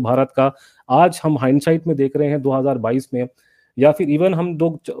हिसाब से जो भारत का आज हम हाइंडसाइट में देख रहे हैं 2022 में, या फिर इवन हम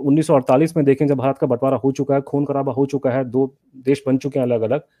 1948 में देखें जब भारत का बंटवारा हो चुका है, खून खराबा हो चुका है, 2 देश बन चुके हैं अलग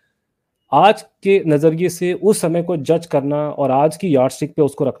अलग, आज के नजरिए से उस समय को जज करना और आज की यार्डस्टिक पे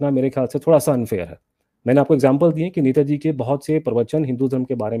उसको रखना मेरे ख्याल से थोड़ा सा अनफेयर है. मैंने आपको एग्जाम्पल दिए कि नेताजी के बहुत से प्रवचन हिंदू धर्म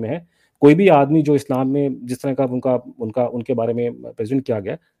के बारे में है. कोई भी आदमी जो इस्लाम में जिस तरह का उनके बारे में प्रेजेंट किया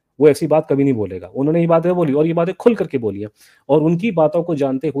गया, वो ऐसी बात कभी नहीं बोलेगा. उन्होंने ये बातें बोली और ये बातें खुल करके बोली है, और उनकी बातों को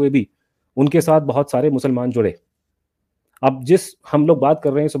जानते हुए भी उनके साथ बहुत सारे मुसलमान जुड़े. अब हम लोग बात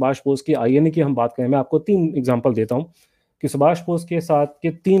कर रहे हैं सुभाष बोस की, आईएनए की हम बात करें, मैं आपको 3 एग्जाम्पल देता हूँ कि सुभाष बोस के साथ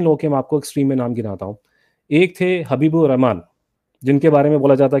के 3 लोग के मैं आपको एक्सट्रीम में नाम गिनाता हूँ. एक थे हबीबुर रहमान, जिनके बारे में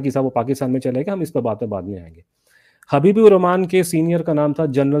बोला जाता है कि साहब वो पाकिस्तान में चले गए, हम इस पर बाद में आएंगे. हबीबुर रहमान के सीनियर का नाम था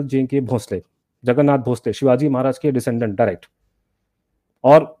जनरल जे.के. भोसले, जगन्नाथ भोसले, शिवाजी महाराज के डिसेंडेंट डायरेक्ट.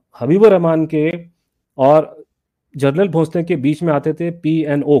 और हबीबुर रहमान के और जनरल भोसले के बीच में आते थे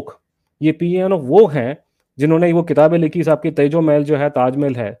पी.एन. ओक. ये पी.एन. ओक वो हैं जिन्होंने वो किताबें लिखी, आपकी तेजो महल जो है,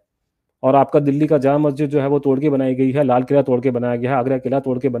 ताजमहल है, और आपका दिल्ली का जामा मस्जिद जो है वो तोड़ के बनाई गई है, लाल किला तोड़ के बनाया गया है, आगरा किला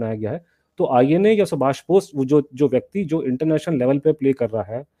तोड़ के बनाया गया है. तो आईएनए या सुभाष बोस जो व्यक्ति जो इंटरनेशनल लेवल पे प्ले कर रहा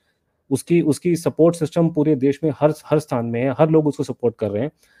है, उसकी सपोर्ट सिस्टम पूरे देश में हर स्थान में है, हर लोग उसको सपोर्ट कर रहे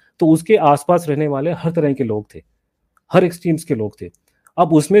हैं. तो उसके आसपास रहने वाले हर तरह के लोग थे, हर एक्सट्रीम्स के लोग थे.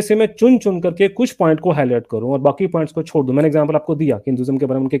 अब उसमें से मैं चुन करके कुछ पॉइंट को हाईलाइट करूं और बाकी पॉइंट्स को छोड़ दूं. मैंने एग्जांपल आपको दिया कि हिंदुइज्म के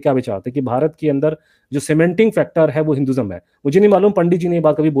बारे में उनके क्या विचार थे, कि भारत के अंदर जो सीमेंटिंग फैक्टर है वो हिंदुइज्म है. मुझे नहीं मालूम पंडित जी ने ये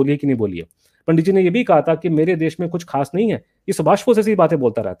बात कभी बोली है कि नहीं बोली है. पंडित जी ने यह भी कहा था कि मेरे देश में कुछ खास नहीं है, ये सुभाष बोस ऐसी बातें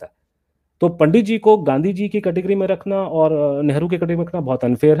बोलता रहता है. तो पंडित जी को गांधी जी की कैटेगरी में रखना और नेहरू की कैटेगरी में रखना बहुत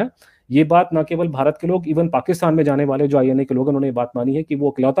अनफेयर है. ये बात न केवल भारत के लोग, इवन पाकिस्तान में जाने वाले जो आईएनए के लोग, उन्होंने ये बात मानी है कि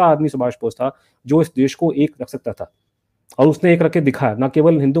वो इकलौता आदमी सुभाष बोस था जो इस देश को एक रख सकता था, और उसने एक रख के दिखाया. न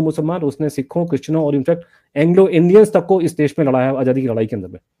केवल हिंदू मुसलमान, उसने सिखों, क्रिश्चियनों और इनफैक्ट एंग्लो इंडियंस तक को इस देश में लड़ाया. आज़ादी की लड़ाई के अंदर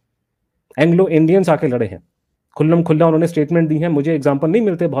में एंग्लो इंडियंस आके लड़े हैं, खुल्लम खुल्ला उन्होंने स्टेटमेंट दी है. मुझे एग्जाम्पल नहीं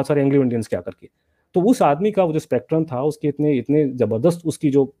मिलते बहुत सारे एंग्लो इंडियंस क्या करके. तो उस आदमी का वो जो स्पेक्ट्रम था, उसके इतने जबरदस्त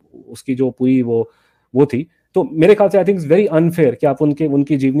उसकी जो पूरी वो थी. तो मेरे ख्याल से I think it's very unfair कि आप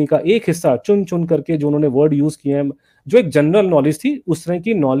उनकी जीवनी का एक हिस्सा चुन करके जो उन्होंने वर्ड यूज किए हैं, जो एक जनरल नॉलेज थी, उस तरह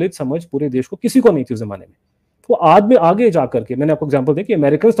की नॉलेज समझ पूरे देश को किसी को नहीं थी उस जमाने में. वो आज में आगे जा करके, मैंने आपको एग्जांपल दिया कि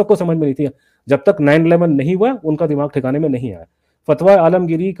अमेरिकन तक को समझ में नहीं थी, जब तक 9/11 नहीं हुआ उनका दिमाग ठिकाने में नहीं आया। फतवा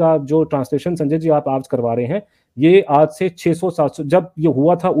आलमगीरी का जो ट्रांसलेशन संजय जी आप आज करवा रहे हैं, ये आज से 600-700 जब ये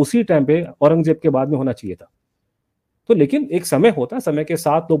हुआ था उसी टाइम पे औरंगजेब के बाद में होना चाहिए था। तो लेकिन एक समय होता है, समय के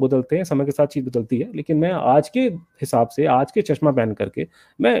साथ लोग बदलते हैं, समय के साथ चीज बदलती है। लेकिन मैं आज के हिसाब से, आज के चश्मा पहन करके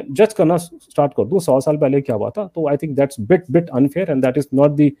मैं जज करना स्टार्ट कर दूं 100 साल पहले क्या हुआ था, तो I think that's bit unfair and that is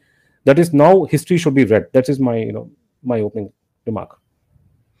not the, that is now history should be red. That is my my opening remark.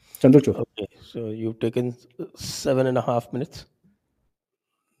 Chandrachur. Okay, so you've taken 7.5 minutes.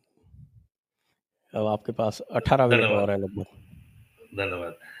 अब आपके पास 18 मिनट धन्यवाद। और है लगभग।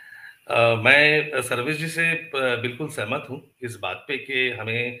 धन्यवाद। मैं सर्वेश जी से बिल्कुल सहमत हूँ इस बात पे कि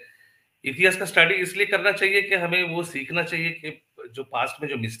हमें इतिहास का स्टडी इसलिए करना चाहिए कि हमें वो सीखना चाहिए कि जो पास्ट में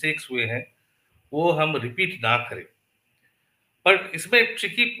जो मिस्टेक्स हुए हैं वो हम रिपीट ना करें। पर इसमें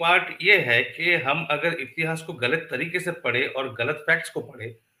ट्रिकी पार्ट ये है कि हम अगर इतिहास को गलत तरीके से पढ़े और गलत फैक्ट्स को पढ़े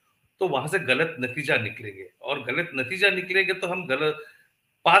तो वहां से गलत नतीजा निकलेंगे, और गलत नतीजा निकलेंगे तो हम गलत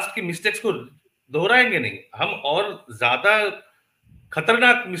पास्ट की मिस्टेक्स को दोहराएंगे नहीं, हम और ज्यादा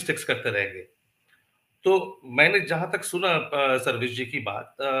खतरनाक मिस्टेक्स करते रहेंगे। तो मैंने जहां तक सुना सर्वेश जी की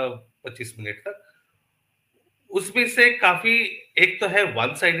बात 25 मिनट तक, उसमें से काफी, एक तो है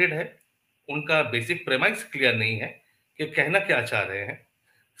वन साइडेड है, उनका बेसिक प्रेमाइस क्लियर नहीं है कि कहना क्या चाह रहे हैं।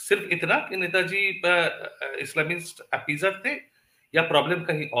 सिर्फ इतना कि नेताजी इस्लामिस्ट अपीजर थे या प्रॉब्लम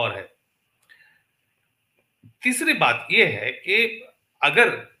कहीं और है। तीसरी बात यह है कि अगर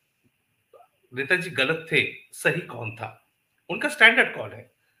नेताजी गलत थे, सही कौन था, उनका स्टैंडर्ड कौन है।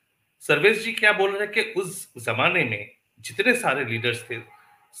 सर्वेश जी क्या बोल रहे हैं कि उस जमाने में जितने सारे लीडर्स थे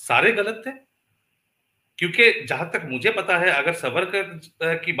सारे गलत थे, क्योंकि जहां तक मुझे पता है अगर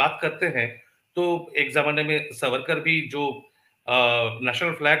सावरकर की बात करते हैं तो एक जमाने में सावरकर भी जो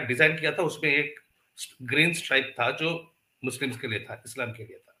नेशनल फ्लैग डिजाइन किया था उसमें एक ग्रीन स्ट्राइप था जो मुस्लिम्स के लिए था, इस्लाम के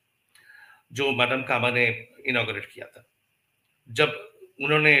लिए था, जो मैडम कामा ने इनॉग्रेट किया था। जब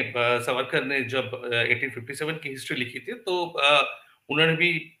उन्होंने सावरकर ने जब 1857 की हिस्ट्री लिखी थी तो उन्होंने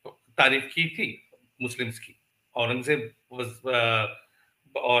भी तारीफ की थी मुस्लिम्स की, औरंगजेब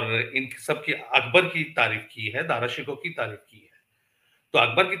और इन सब की, अकबर की तारीफ की है, दाराशिकों की तारीफ की है, तो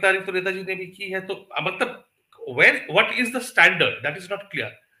अकबर की तारीफ तो नेताजी ने भी की है। तो मतलब where what is the standard, that is not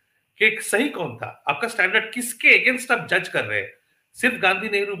clear कि सही कौन था, आपका स्टैंडर्ड किसके अगेंस्ट आप जज कर रहे हैं। सिर्फ गांधी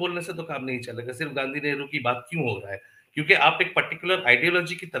नेहरू बोलने से तो काम नहीं चलेगा, सिर्फ गांधी नेहरू की बात क्यों हो रहा है, क्योंकि आप एक पर्टिकुलर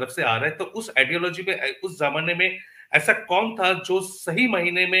आइडियोलॉजी की तरफ से आ रहे हैं। तो उस आइडियोलॉजी में उस जमाने में ऐसा कौन था जो सही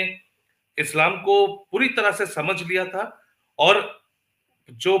महीने में इस्लाम को पूरी तरह से समझ लिया था और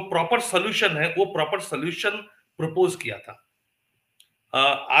जो प्रॉपर सोल्यूशन है वो प्रॉपर सोल्यूशन प्रपोज किया था।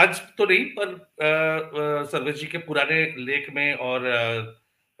 आज तो नहीं, पर सर्वेश जी के पुराने लेख में और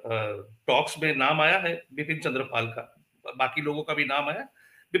टॉक्स में नाम आया है बिपिन चंद्रपाल का, बाकी लोगों का भी नाम आया,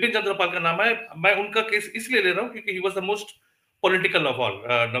 बिपिन चंद्रपाल का नाम है। मैं उनका केस इसलिए ले रहा हूँ क्योंकि he was the most political of all,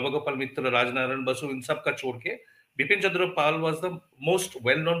 Navgopal मित्र, राजनारायण बसु, इन सब का छोड़ के Bipin Chandrapal was the most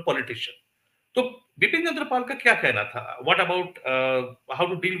well known politician. तो बिपिन चंद्रपाल का क्या कहना था, what about how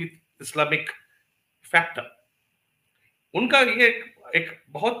to deal with Islamic factor, उनका ये एक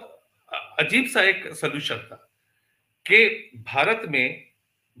बहुत अजीब सा एक सोल्यूशन था कि भारत में,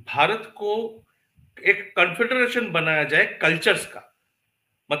 भारत को एक कॉन्फेडरेशन बनाया जाए कल्चर्स का,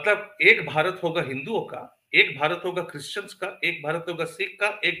 मतलब एक भारत होगा हिंदुओं का, एक भारत होगा क्रिश्चियंस का, एक भारत होगा सिख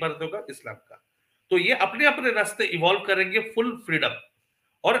का, एक भारत होगा इस्लाम का। तो ये अपने अपने रास्ते इवॉल्व करेंगे, फुल फ्रीडम,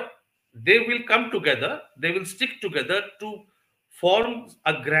 और they will come together, they will stick together to form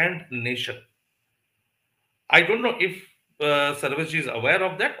a grand nation. I don't know if Sarvesh is aware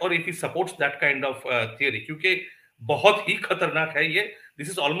of that or if he supports that kind of theory, क्योंकि बहुत ही खतरनाक है ये, this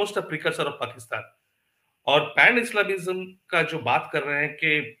is almost a precursor of Pakistan. और pan Islamism का जो बात कर रहे हैं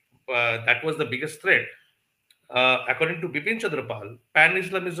कि that was the biggest threat, according to Bipin Chandrapal, pan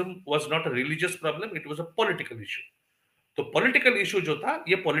Islamism was not a religious problem, it was a political issue. तो पॉलिटिकल इशू जो था,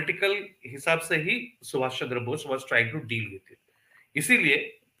 ये पॉलिटिकल हिसाब से ही Subhash Chandra Bose was trying to deal with it.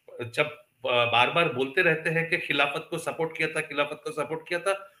 इसीलिए जब बार बार बोलते रहते हैं कि खिलाफत को सपोर्ट किया था, खिलाफत को सपोर्ट किया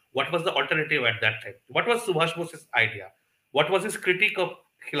था, what was the alternative at that time, what was Subhash Bose's idea, what was his critique of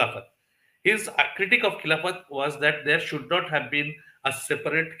Khilafat? His critique of Khilafat was that there should not have been a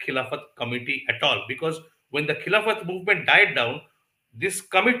separate Khilafat committee at all, because when the Khilafat movement died down, this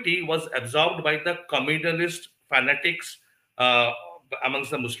committee was absorbed by the communalist fanatics uh,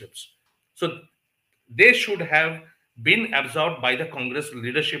 amongst the Muslims. So they should have been absorbed by the Congress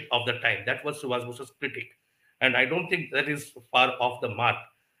leadership of the time. That was Subhas Bose's critique, and I don't think that is far off the mark.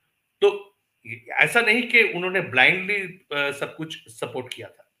 तो ऐसा नहीं कि उन्होंने blindly सब कुछ support किया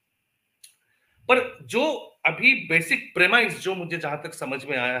था, पर जो अभी बेसिक प्रेमाइस जो मुझे जहां तक समझ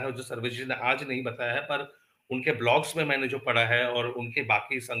में आया है, जो सर्वेश जी ने आज नहीं बताया है, पर उनके ब्लॉग्स में मैंने जो पढ़ा है और उनके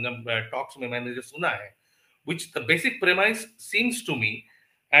बाकी संगम टॉक्स में मैंने जो सुना है, which the basic premise seems to me,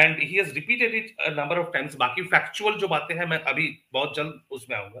 and he has repeated it a number of times. बाकी फैक्चुअल जो बातें हैं मैं अभी बहुत जल्द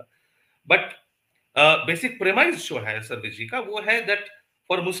उसमें आऊंगा, बट बेसिक प्रेमाइस जो है सर्वेश जी का वो है that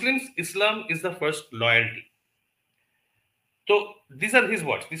for Muslims Islam is the first loyalty. So these are his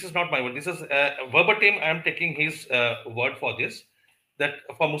words. This is not my word. This is verbatim. I am taking his word for this. That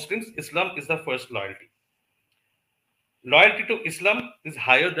for Muslims, Islam is the first loyalty. Loyalty to Islam is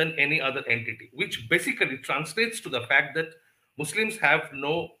higher than any other entity, which basically translates to the fact that Muslims have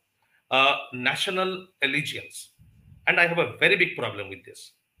no national allegiance. And I have a very big problem with this.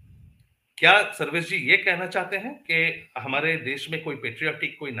 क्या सर्वेश जी ये कहना चाहते हैं कि हमारे देश में कोई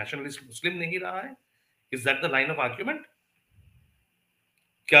पेट्रियाटिक, कोई नेशनलिस्ट मुस्लिम नहीं रहा है? Is that the line of argument?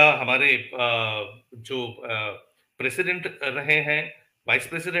 क्या हमारे जो प्रेसिडेंट रहे हैं, वाइस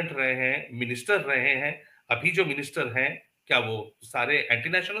प्रेसिडेंट रहे हैं, मिनिस्टर रहे हैं, अभी जो मिनिस्टर हैं, क्या वो सारे एंटी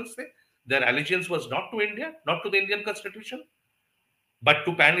नेशनल्स थे? Their allegiance was not to India, not to the Indian constitution, but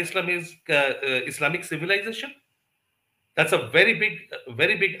to pan Islamic civilization. That's a very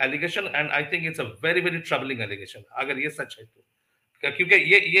big allegation, and I think it's a very troubling allegation. अगर ये सच है तो, क्योंकि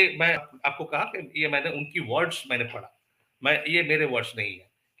ये मैं आपको कहा कि ये मैंने उनकी वर्ड्स मैंने पढ़ा, ये मेरे वर्ड्स नहीं है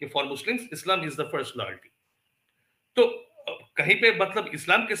कि for Muslims Islam is the first loyalty. तो कहीं पे मतलब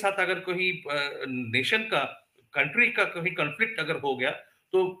इस्लाम के साथ अगर कोई नेशन का, कंट्री का कोई कॉन्फ्लिक्ट अगर हो गया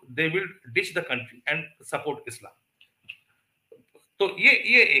तो they will ditch the country and support Islam. तो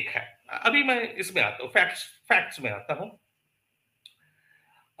ये एक है. अभी मैं इसमें आता हूँ, फैक्ट्स में आता हूँ.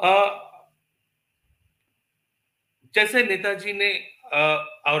 जैसे नेताजी ने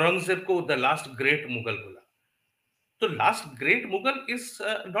औरंगजेब को द लास्ट ग्रेट मुगल बोला, तो last great Mughal is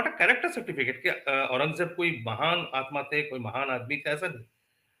not a character certificate कि औरंगजेब कोई महान आत्मा थे, कोई महान आदमी थे, ऐसा नहीं.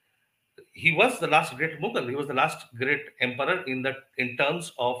 He was the last great Mughal. He was the last great emperor in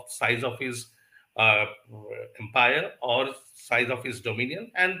terms of size of his empire or size of his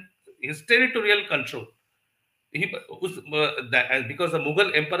dominion and his territorial control. Because the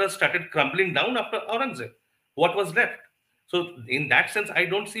Mughal emperor started crumbling down after Aurangzeb. What was left? So in that sense, I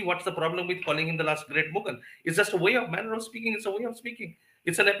don't see what's the problem with calling him the last great Mughal. It's just a way of manner of speaking. It's a way of speaking.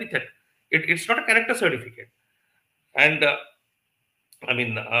 It's an epithet. It's not a character certificate. And I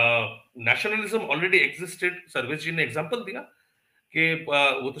mean, nationalism already existed. Sarvesh जी ने example दिया कि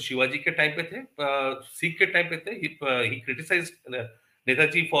वो तो शिवाजी के time पे थे, सिख के time पे थे. He criticized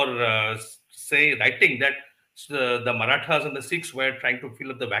Netaji for writing that the Marathas and the Sikhs were trying to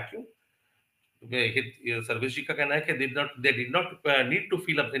fill up the vacuum. Sarvesh जी का कहना है कि they did not need to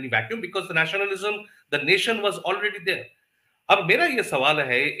fill up any vacuum because the nationalism, the nation was already there. अब मेरा ये सवाल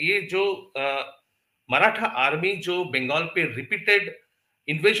है, ये जो मराठा आर्मी जो बंगाल पे रिपीटेड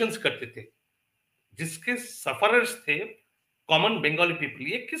इन्वेजन्स करते थे, जिसके सफरर्स थे कॉमन बंगाली पीपल,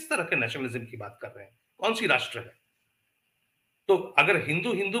 ये किस तरह के नेशनलिज्म की बात कर रहे हैं? कौन सी राष्ट्र है? तो अगर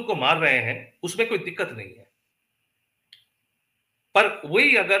हिंदू को मार रहे हैं उसमें कोई दिक्कत नहीं है, पर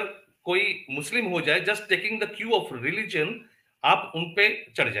वही अगर कोई मुस्लिम हो जाए, just taking the Q of religion, आप उन पे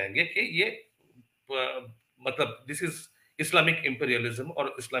चढ़ जाएंगे कि ये मतलब दिस इज इस्लामिक इंपीरियलिज्म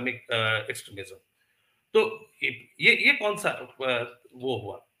और इस्लामिक एक्सट्रीमिज्म. तो ये कौन सा वो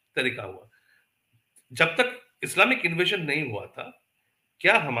हुआ, तरीका हुआ? जब तक इस्लामिक इन्वेजन नहीं हुआ था,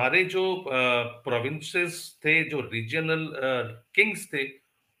 क्या हमारे जो प्रोविंसेस थे, जो रीजनल किंग्स थे,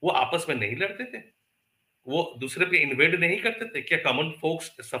 वो आपस में नहीं लड़ते थे? वो दूसरे पे इन्वेड नहीं करते थे? क्या कॉमन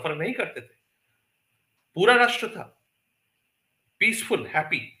फोक्स सफर नहीं करते थे? पूरा राष्ट्र था peaceful,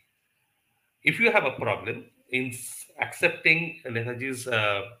 happy. If you have a problem in accepting Netaji's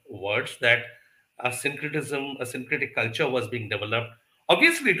words that a syncretic culture was being developed,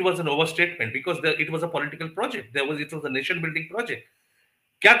 obviously it was an overstatement because it was a political project. It was a nation building project.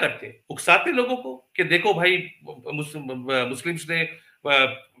 क्या करते? उकसाते लोगों को कि देखो भाई, Muslims ने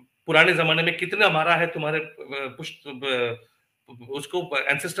पुराने जमाने में कितना मारा है तुम्हारे उसको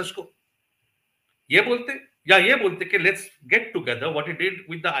एंसेस्टर्स को. ये बोलते, या ये बोलते कि let's get together what he did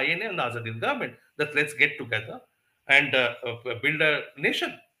with the INA and the Azadi government, that let's get together and build a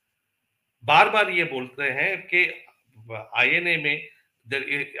nation. बार ये बोलते हैं कि INA में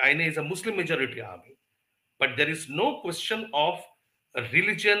INA is a Muslim majority army, but there is no question of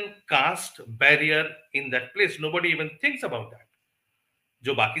religion, caste barrier in that place. Nobody even thinks about that.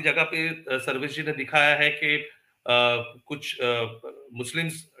 जो बाकी जगह पे सर्वेश जी ने दिखाया है कि कुछ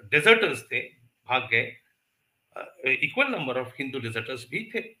मुस्लिम्स डेजर्टर्स थे, भाग गए, equal number of Hindu deserters भी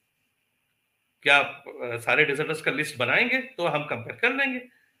थे. क्या सारे डिजर्टर्स का लिस्ट बनाएंगे तो हम कंपेयर कर लेंगे.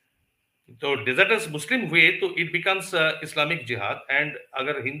 तो डिजर्टर्स मुस्लिम हुए तो इट बिकम्स इस्लामिक जिहाद, एंड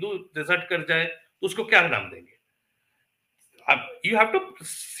अगर हिंदू डिजर्ट कर जाए तो उसको क्या नाम देंगे? You have to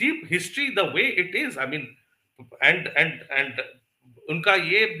see history the way it is. I mean, and उनका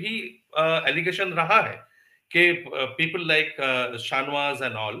ये भी एलिगेशन रहा है कि people like Shahnawaz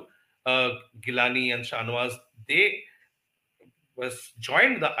and all, Gilani and Shahnawaz, they was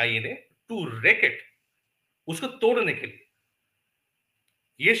joined the INA to wreck it, उसको तोड़ने के लिए।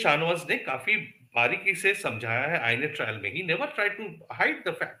 ये शाहनवाज ने काफी बारीकी से समझाया है आईएनए ट्रायल में। He never try to hide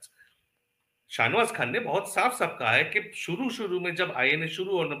the facts. Shahnawaz Khan ने बहुत साफ साफ कहा है कि शुरू में जब आईएनए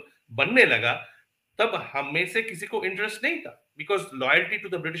शुरू बनने लगा तब हम में से किसी को इंटरेस्ट नहीं था, because loyalty to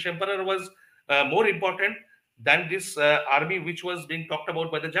the British emperor was more important then this army which was being talked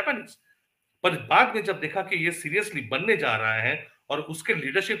about by the Japanese. पर बाद में जब देखा कि ये सीरियसली बनने जा रहा है और उसके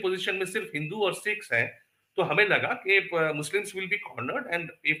लीडरशिप पोजीशन में सिर्फ हिंदू और सिख्स हैं, तो हमें लगा कि Muslims will be cornered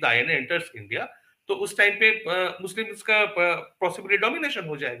and if the INA enters India तो उस टाइम पे मुस्लिम्स का पॉसिबली डोमिनेशन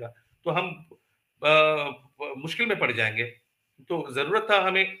हो जाएगा, तो हम मुश्किल में पड़ जाएंगे। तो जरूरत था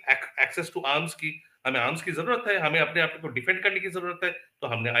हमें एक्सेस टू आर्म्स की, हमें आर्म्स की जरूरत है, हमें अपने आप को डिफेंड करने की जरूरत है, तो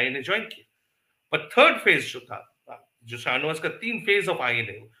हमने आईएनए ज्वाइन किया। पर थर्ड फेज जो था, जो शाहनवाज का 3 फेज ऑफ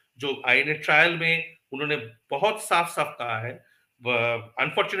आईएनए, जो आईएनए ट्रायल में उन्होंने बहुत साफ साफ कहा है।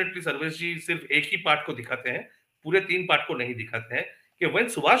 अनफॉर्चुनेटली सर्वेश जी सिर्फ एक ही पार्ट को दिखाते हैं, पूरे 3 पार्ट को नहीं दिखाते हैं, कि व्हेन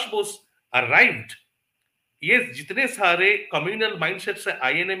सुभाष बोस अराइव्ड, ये जितने सारे कम्युनल माइंडसेट से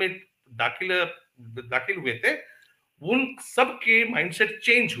आईएनए में दाखिल हुए थे, उन सब के माइंडसेट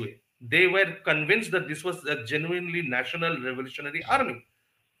चेंज हुए। They were convinced that this was a genuinely national revolutionary army.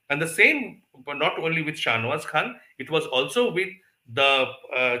 And the same, but not only with Shahnawaz Khan, it was also with the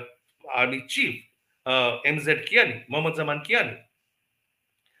army chief, MZ Kiani, Mohammad Zaman Kiani.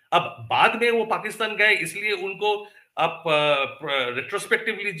 अब बाद में वो पाकिस्तान गए, इसलिए उनको आप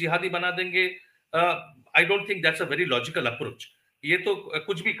retrospectively जिहादी बना देंगे। I don't think that's a very logical approach. ये तो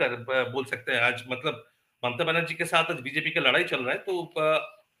कुछ भी बोल सकते हैं। आज मतलब ममता बनर्जी के साथ आज बीजेपी का लड़ाई चल रहा है,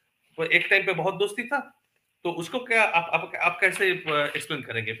 तो एक टाइम पे बहुत दोस्ती था, तो उसको क्या आप कैसे एक्सप्लेन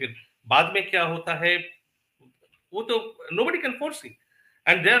करेंगे? फिर बाद में क्या होता है वो तो nobody can foresee,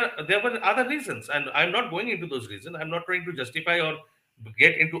 and there were other reasons, and I'm not going into those reasons. I'm not trying to justify or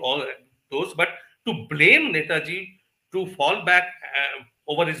get into all those, but to blame Netaji, to fall back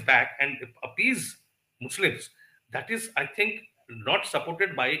over his back and appease Muslims, that is, I think, not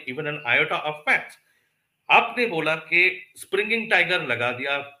supported by even an iota of facts. आपने बोला कि springing tiger लगा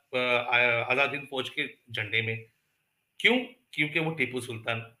दिया आजाद हिंद फौज के झंडे में, क्यों? क्योंकि वो टीपू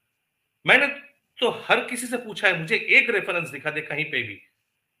सुल्तान। मैंने तो हर किसी से पूछा है, मुझे एक रेफरेंस दिखा दे, कहीं पे भी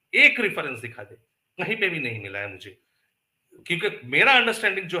एक रेफरेंस दिखा दे, कहीं पे भी नहीं मिला है मुझे। क्योंकि मेरा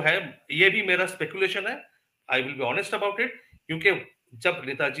अंडरस्टैंडिंग जो है, ये भी मेरा स्पेकुलेशन है, I will be honest about it, क्योंकि जब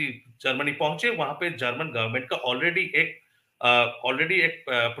नेताजी जर्मनी पहुंचे, वहां पे जर्मन गवर्नमेंट का ऑलरेडी एक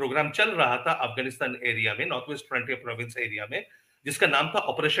प्रोग्राम चल रहा था अफगानिस्तान एरिया में, north west frontier province area में, जिसका नाम था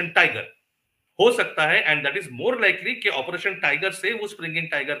ऑपरेशन टाइगर। हो सकता है, and that is more likely, कि ऑपरेशन टाइगर से वो स्प्रिंगिंग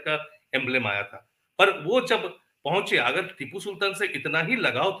टाइगर का एम्ब्लेम आया था। पर वो जब पहुंचे, अगर टीपू सुल्तान से इतना ही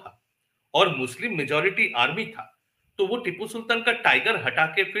लगाव था और मुस्लिम मेजॉरिटी आर्मी था, तो वो टीपू सुल्तान का टाइगर हटा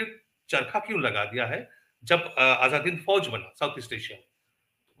के फिर चरखा क्यों लगा दिया है जब आजाद हिंद फौज बना साउथ ईस्ट एशिया में?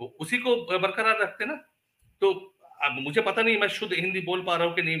 वो उसी को बरकरार रखते ना। तो अब मुझे पता नहीं मैं शुद्ध हिंदी बोल पा रहा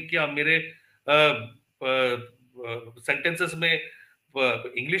हूँ कि नहीं, क्या मेरे सेंटेंसेस में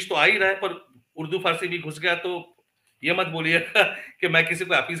इंग्लिश तो आ ही रहा है, पर उर्दू फारसी भी घुस गया, तो ये मत बोलिएगा कि मैं किसी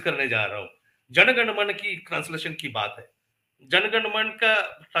को अपीज करने जा रहा हूँ। जनगण मन की ट्रांसलेशन की बात है। जनगण मन का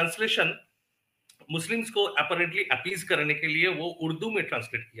ट्रांसलेशन मुस्लिम्स को अपरेंटली अपीज करने के लिए वो उर्दू में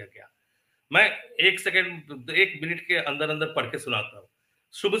ट्रांसलेट किया गया। मैं 1 मिनट के अंदर अंदर पढ़ के सुनाता हूँ।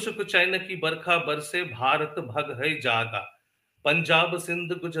 शुभ सुख चैन की बरखा बरसे, भारत भग है जागा, पंजाब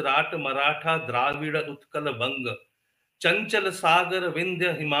सिंध गुजरात मराठा द्राविड़ उत्कल वंग, चंचल सागर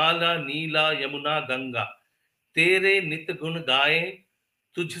विंध्य हिमालय नीला यमुना गंगा, तेरे नित गुण गाए,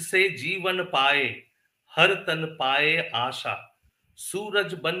 तुझसे जीवन पाए, हर तन पाए आशा,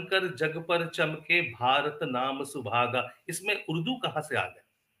 सूरज बनकर जग पर चमके, भारत नाम सुभागा। इसमें उर्दू कहां से आ गया?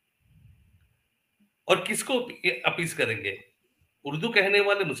 और किसको अपीज करेंगे? उर्दू कहने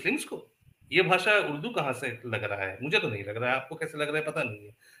वाले मुस्लिम्स को? ये भाषा उर्दू कहां से लग रहा है? मुझे तो नहीं लग रहा है। आपको कैसे लग रहा है पता नहीं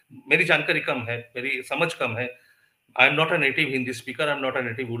है। मेरी जानकारी कम है, मेरी समझ कम है। I am not a native Hindi speaker, I am not a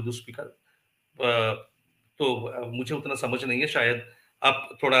native Urdu speaker, तो मुझे उतना समझ नहीं है। शायद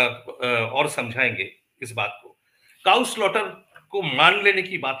आप थोड़ा और समझाएंगे इस बात को। काउ स्लॉटर को मान लेने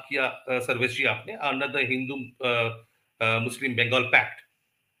की बात किया सर्वेश जी आपने, under the Hindu Muslim Bengal pact.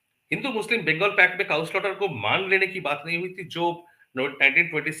 Hindu Muslim Bengal pact में काउ स्लॉटर को मान लेने की बात नहीं हुई थी। जो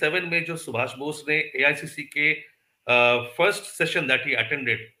 1927 में जो सुभाष बोस ने एआईसीसी के first session that he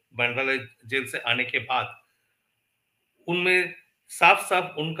attended Mandalay jail से आने के बाद, उनमें साफ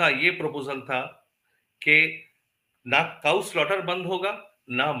साफ उनका ये प्रपोजल था कि ना काउ स्लॉटर बंद होगा,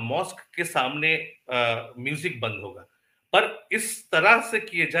 ना मॉस्क के सामने म्यूजिक बंद होगा, पर इस तरह से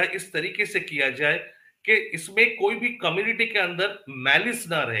किया जाए, इस तरीके से किया जाए कि इसमें कोई भी कम्युनिटी के अंदर मैलिस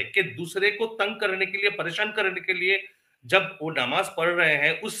ना रहे, कि दूसरे को तंग करने के लिए, परेशान करने के लिए जब वो नमाज पढ़ रहे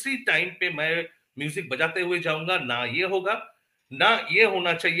हैं उसी टाइम पे मैं म्यूजिक बजाते हुए जाऊंगा, ना ये होगा। ना ये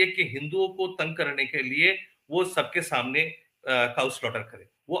होना चाहिए कि हिंदुओं को तंग करने के लिए वो सबके सामने काउ स्लॉटर करे।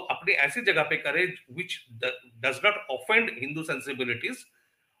 वो अपनी ऐसी जगह पे करे which does not offend Hindu sensibilities,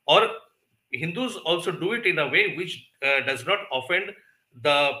 और Hindus also do it in a way which does not offend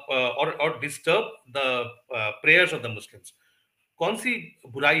the or disturb the prayers of the Muslims. कौन सी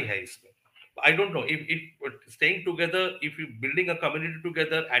बुराई है इसमें? I don't know if staying together, if you building a community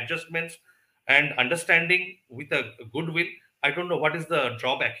together, adjustments and understanding with a goodwill, I don't know what is the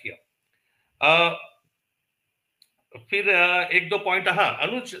drawback here. फिर एक दो point, हाँ,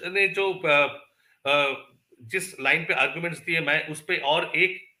 अनुज ने जो जिस लाइन पे आर्गुमेंट्स दिए, मैं उस पे और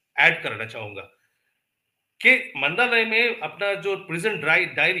एक ऐड करना चाहूंगा कि मंदालय में अपना जो प्रिजन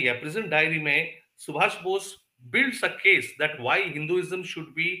डायरी है, प्रिजन डायरी में Subhash Bose builds a case that why Hinduism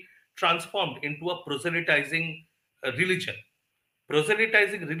should be transformed into a proselytizing religion.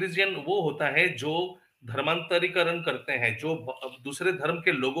 Proselytizing religion वो होता है जो धर्मांतरीकरण करते हैं, जो दूसरे धर्म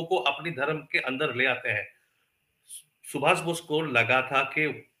के लोगों को अपनी धर्म के अंदर ले आते हैं। सुभाष बोस को लगा था कि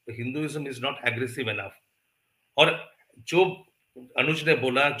Hinduism is not aggressive enough, और जो अनुज ने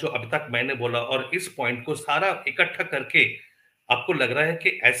बोला, जो अभी तक मैंने बोला, और इस पॉइंट को सारा इकट्ठा करके आपको लग रहा है कि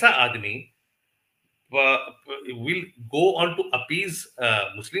ऐसा आदमी will go on to appease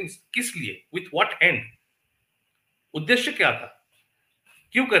Muslims. किस लिए? With what end? उद्देश्य क्या था?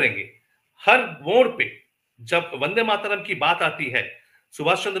 क्यों करेंगे? हर मोड़ पे जब वंदे मातरम की बात आती है,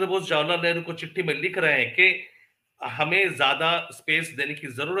 सुभाष चंद्र बोस जवाहरलाल नेहरू को चिट्ठी में लिख रहे हैं कि हमें ज्यादा स्पेस देने की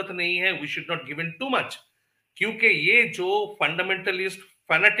जरूरत नहीं है, we should not give in too much, क्योंकि ये जो फंडामेंटलिस्ट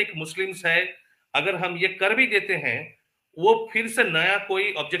फैनेटिक मुस्लिम्स है, अगर हम ये कर भी देते हैं, वो फिर से नया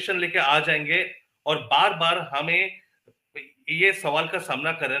कोई ऑब्जेक्शन लेके आ जाएंगे और बार बार हमें ये सवाल का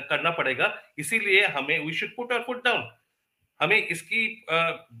सामना करना पड़ेगा। इसीलिए हमें we should put our foot down, हमें इसकी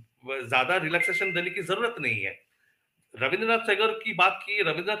ज्यादा रिलैक्सेशन देने की जरूरत नहीं है। रविंद्रनाथ टैगोर की बात की,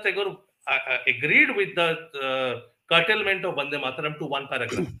 Rabindranath Tagore agreed with the curtailment of Vande Mataram to one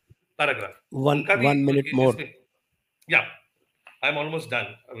paragraph. One minute more. Yeah, I'm almost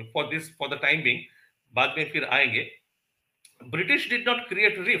done for this, for the time being. बाद में फिर आएंगे। British did not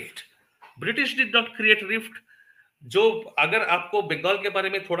create rift. British did not create rift. जो अगर आपको बंगाल के बारे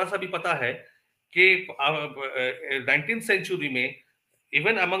में थोड़ा सा भी पता है कि 19th सेंचुरी में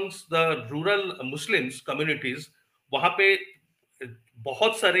even amongst the rural Muslims communities, वहां पे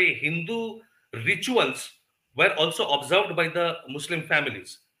बहुत सारे Hindu rituals were also observed by the Muslim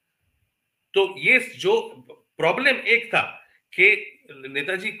families. तो ये जो प्रॉब्लम एक था कि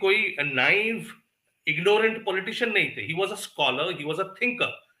नेताजी कोई नाइव इग्नोरेंट पॉलिटिशियन नहीं थे, he was a scholar, he was a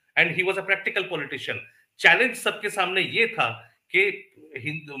thinker and he was a practical politician. Challenge सबके सामने ये था कि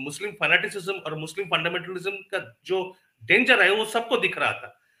मुस्लिम फैनेटिसिज्म और मुस्लिम फंडामेंटलिज्म का जो डेंजर है वो सबको दिख रहा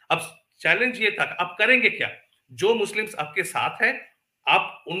था। अब चैलेंज ये था, आप करेंगे क्या? जो मुस्लिम्स आपके साथ हैं,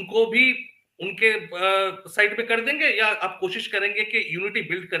 आप उनको भी उनके साइड पे कर देंगे, या आप कोशिश करेंगे कि यूनिटी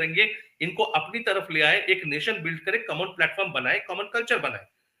बिल्ड करेंगे, इनको अपनी तरफ ले आए, एक नेशन बिल्ड करे, कॉमन प्लेटफॉर्म बनाए, कॉमन कल्चर बनाए।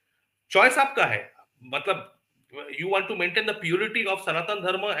 चॉइस आपका है। मतलब you want to maintain the purity of Sanatan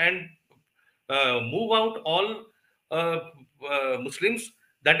Dharma and move out all Muslims,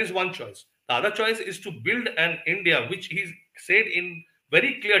 that is one choice. The other choice is to build an India, which he said in very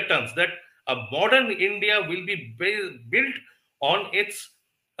clear terms that a modern India will be built on its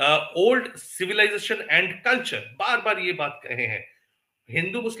old civilization and culture. बार बार ये बात कहे हैं।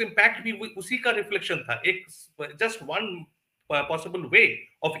 Hindu Muslim pact भी उसी का reflection था, एक just one possible way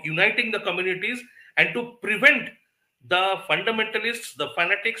of uniting the communities and to prevent the fundamentalists, the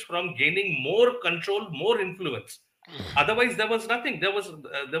fanatics from gaining more control, more influence. Otherwise there was nothing, there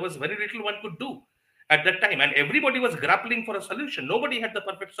was very little one could do at that time, and everybody was grappling for a solution. Nobody had the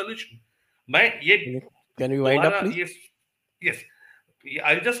perfect solution. मैं ये can you wind up please? Yes,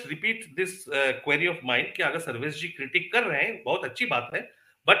 I'll just repeat this query of mine कि अगर सर्वेश जी critic कर रहे हैं, बहुत अच्छी बात है,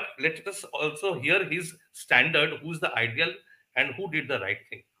 but let us also hear his standard, who's the ideal and who did the right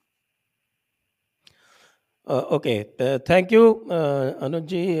thing. Okay, thank you अनुज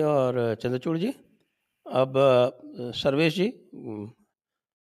जी और चंद्रचूड़ जी। अब सर्वेश जी,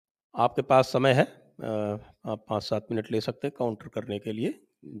 आपके पास समय है आप 5-7 मिनट ले सकते हैं काउंटर करने के लिए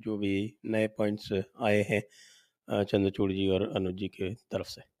जो भी नए पॉइंट्स आए हैं चंद्रचूड़ जी और अनुज जी के तरफ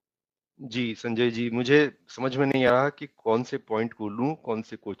से। जी संजय जी, मुझे समझ में नहीं आ रहा कि कौन से पॉइंट को लूं, कौन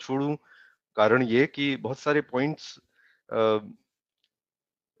से को छोड़ूं। कारण ये कि बहुत सारे पॉइंट्स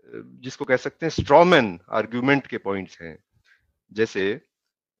जिसको कह सकते हैं स्ट्रॉमैन आर्ग्यूमेंट के पॉइंट्स हैं। जैसे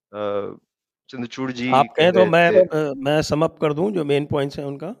चंद्रचूड़ जी आप कह कहें तो रहे थे, मैं सम अप कर दूं जो मेन पॉइंट्स हैं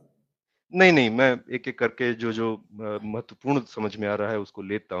उनका। नहीं मैं एक एक करके जो जो महत्वपूर्ण समझ में आ रहा है उसको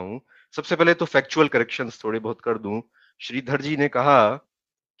लेता हूं। सबसे पहले तो फैक्चुअल करेक्शंस थोड़े बहुत कर दूं। श्रीधर जी ने कहा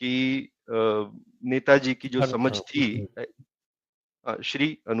कि नेताजी की जो समझ थी,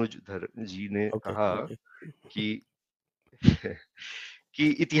 श्री अनुज धर जी ने ओके कहा ओके कि कि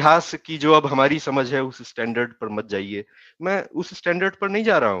इतिहास की जो अब हमारी समझ है उस स्टैंडर्ड पर मत जाइए। मैं उस स्टैंडर्ड पर नहीं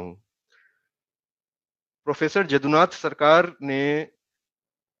जा रहा हूं। प्रोफेसर जदुनाथ सरकार ने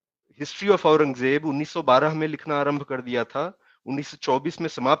हिस्ट्री ऑफ औरंगजेब 1912 में लिखना आरंभ कर दिया था, 1924 में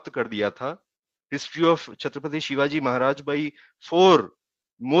समाप्त कर दिया था। History of Chhatrapati Shivaji Maharaj by 4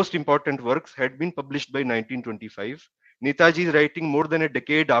 most important works had been published by 1925. Netaji is writing more than a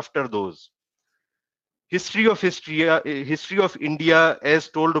decade after those. History of India as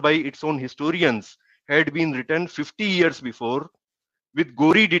told by its own historians had been written 50 years before with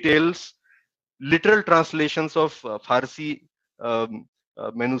gory details, literal translations of Farsi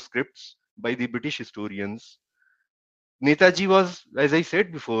manuscripts by the British historians. Netaji was, as I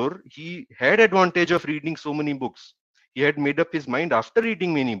said before, he had advantage of reading so many books. He had made up his mind after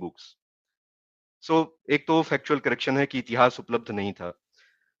reading many books. So एक तो factual correction है कि इतिहास उपलब्ध नहीं था।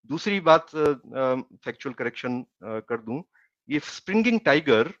 दूसरी बात फैक्चुअल करेक्शन कर दूं, ये springing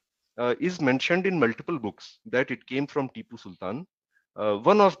tiger is mentioned in multiple books that it came from Tipu Sultan.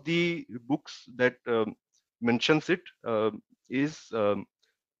 One of the books that mentions it is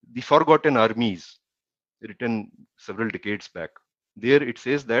The Forgotten Armies, written several decades back. There it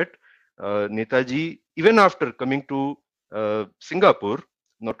says that Netaji, even after coming to Singapore,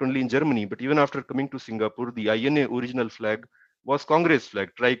 not only in Germany, but even after coming to Singapore, the INA original flag was Congress flag,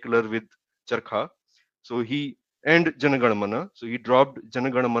 tricolor with charkha. So he, and Janaganamana, so he dropped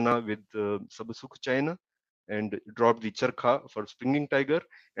Janaganamana with Sabasukh China and dropped the charkha for springing tiger.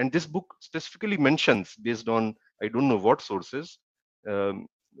 And this book specifically mentions, based on I don't know what sources,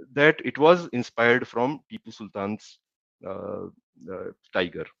 that it was inspired from Tipu Sultan's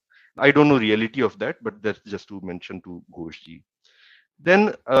tiger. I don't know reality of that, but that's just to mention to Ghose ji.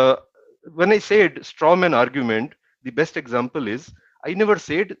 Then when I said straw man argument, the best example is I never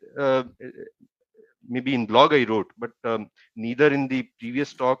said, maybe in blog I wrote, but neither in the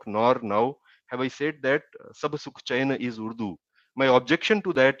previous talk nor now have I said that Sab Sukh Chayna is Urdu. My objection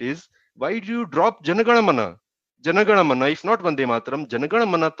to that is, why do you drop Janaganamana? Janaganamana, if not Vande Mataram,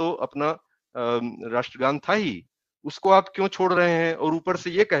 Janaganamana तो अपना राष्ट्रगान था ही, उसको आप क्यों छोड़ रहे हैं? और ऊपर से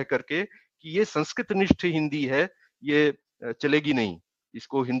ये कह करके कि ये संस्कृत निष्ठ हिंदी है, ये चलेगी नहीं,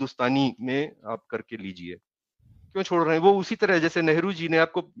 इसको हिंदुस्तानी में आप करके लीजिए, क्यों छोड़ रहे हैं? वो उसी तरह जैसे नेहरू जी ने,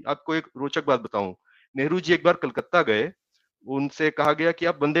 आपको एक रोचक बात बताऊं, नेहरू जी एक बार कलकत्ता गए, उनसे कहा गया कि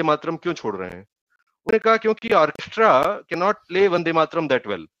आप वंदे मातरम क्यों छोड़ रहे हैं? उन्होंने कहा क्योंकि orchestra can not play Vande Mataram that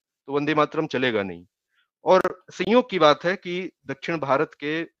well, तो वंदे मातरम चलेगा नहीं। और संयोग की बात है कि दक्षिण भारत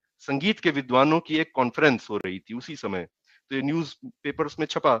के संगीत के विद्वानों की एक कॉन्फ्रेंस हो रही थी उसी समय, तो ये न्यूज पेपर्स में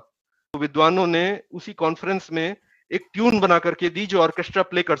छपा। तो विद्वानों ने उसी कॉन्फ्रेंस में एक ट्यून बना करके दी जो ऑर्केस्ट्रा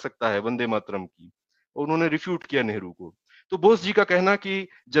प्ले कर सकता है वंदे मातरम की, और उन्होंने रिफ्यूट किया नेहरू को। तो बोस जी का कहना कि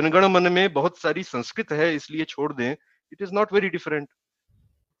जनगण मन में बहुत सारी संस्कृत है इसलिए छोड़ दें, it is not very different.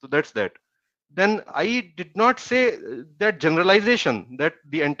 So that's that. Then I did not say that generalization that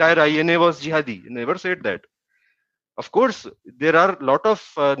the entire INA was jihadi. Never said that. Of course, there are a lot of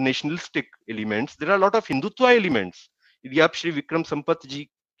nationalistic elements. There are a lot of Hindutva elements. यदि आप श्री विक्रम संपत जी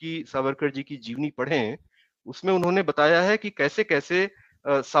की, सावरकर जी की जीवनी पढ़ें, उसमें उन्होंने बताया है कि कैसे कैसे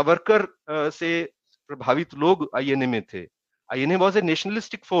सावरकर से प्रभावित लोग आईएनए में थे। INA was a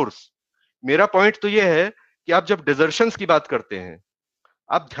nationalistic force. मेरा पॉइंट तो यह है कि आप जब डिजर्शंस की बात करते हैं,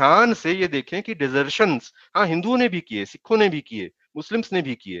 आप ध्यान से ये देखें कि डिजर्शंस, हाँ हिंदुओं ने भी किए, सिखों ने भी किए, मुस्लिम्स ने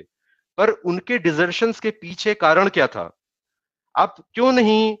भी किए, पर उनके डिजर्शंस के पीछे कारण क्या था? आप क्यों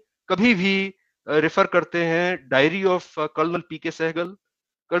नहीं कभी भी रेफर करते हैं diary of colonel PK Sehgal?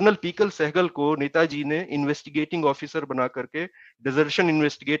 Colonel pickle Sehgal को नेताजी ने इन्वेस्टिगेटिंग ऑफिसर बना करके डिजर्शन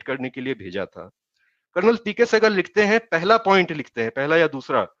इन्वेस्टिगेट करने के लिए भेजा था। कर्नल पीके सहगल लिखते हैं, पहला पॉइंट लिखते हैं, पहला या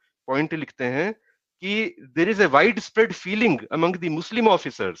दूसरा पॉइंट लिखते हैं कि there is a widespread feeling among the Muslim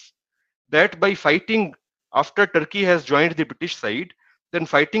officers that by fighting after Turkey has joined the British side, then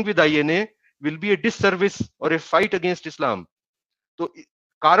fighting with INA will be a disservice or a fight against Islam. तो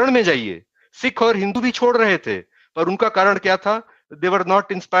कारण में जाइए, सिख और हिंदू भी छोड़ रहे थे, पर उनका कारण क्या था? दे वर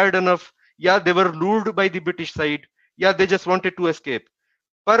नॉट इंस्पायर्ड इनफ, या दे वर lured by the British side, या they just wanted to escape.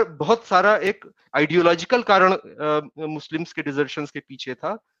 पर बहुत सारा एक आइडियोलॉजिकल कारण मुस्लिम्स के डिजर्शंस के पीछे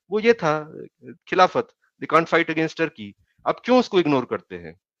था, वो ये था खिलाफत, they can't fight against Turkey. अब क्यों उसको इग्नोर करते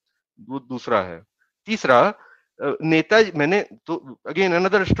हैं? वो दूसरा है। तीसरा, नेताजी, मैंने तो again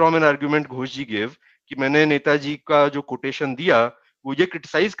another straw man argument Ghosh जी गेव कि मैंने नेताजी का जो कोटेशन दिया वो ये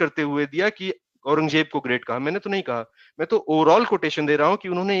क्रिटिसाइज करते हुए दिया कि औरंगजेब को ग्रेट कहा। मैंने तो नहीं कहा, मैं तो ओवरऑल कोटेशन दे रहा हूं कि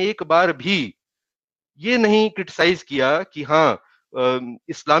उन्होंने एक बार भी ये नहीं क्रिटिसाइज किया कि हाँ,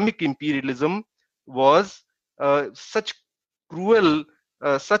 Islamic imperialism was such cruel,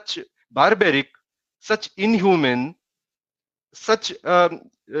 such barbaric, such inhuman, such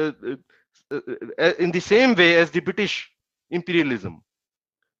in the same way as the British imperialism।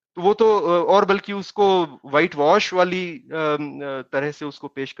 तो वो तो और बल्कि उसको व्हाइट वॉश वाली तरह से उसको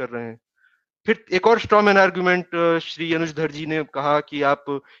पेश कर रहे हैं। फिर एक और स्ट्रॉमैन आर्गुमेंट श्री अनुज धर जी ने कहा कि आप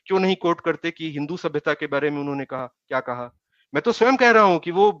क्यों नहीं कोट करते कि हिंदू सभ्यता के बारे में उन्होंने कहा, क्या कहा? मैं तो स्वयं कह रहा हूं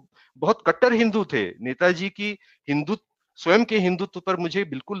कि वो बहुत कट्टर हिंदू थे। नेताजी की हिंदू, स्वयं के हिंदुत्व पर मुझे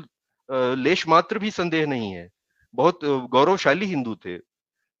बिल्कुल लेश मात्र भी संदेह नहीं है, बहुत गौरवशाली हिंदू थे।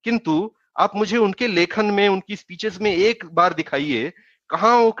 किंतु आप मुझे उनके लेखन में, उनकी स्पीचेस में एक बार दिखाइए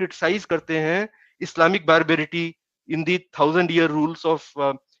कहां वो क्रिटिसाइज करते हैं Islamic बारबेरिटी in the 1000 year rules of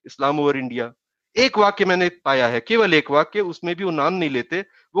Islam over India. एक वाक्य मैंने पाया है, केवल एक वाक्य, उसमें भी वो नाम नहीं लेते।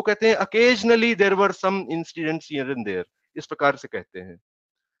 वो कहते हैं occasionally there were some incidents here and there, इस प्रकार से कहते हैं।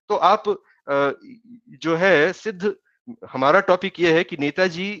 तो आप जो है सिद्ध, हमारा टॉपिक ये है कि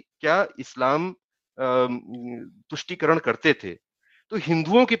नेताजी क्या इस्लाम तुष्टिकरण करते थे? तो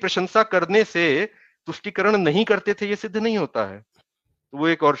हिंदुओं की प्रशंसा करने से तुष्टिकरण नहीं करते थे, ये सिद्ध नहीं होता है। तो वो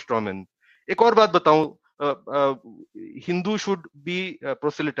एक और स्ट्रॉमैन। एक और बात बताऊं, हिंदू शुड बी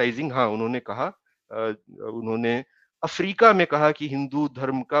प्रोसेलिटाइजिंग। हाँ, उन्होंने कहा, उन्होंने अफ्रीका में कहा कि हिंदू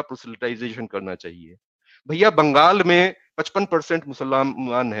धर्म का प्रोसेलिटाइजेशन करना चाहिए। भैया, बंगाल में 55%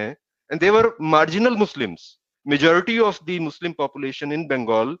 मुसलमान हैं, and they were marginal Muslims. Majority of the Muslim population in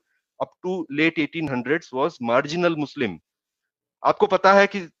Bengal up to late 1800s was marginal मुस्लिम। आपको पता है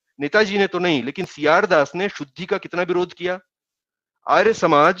कि नेताजी ने तो नहीं, लेकिन सीआर दास ने शुद्धि का कितना विरोध किया। आर्य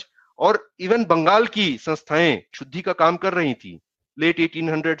समाज और इवन बंगाल की संस्थाएं शुद्धि का काम कर रही थी late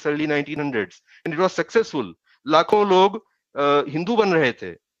 1800s, early 1900s, and it was successful. लाखों लोग हिंदू बन रहे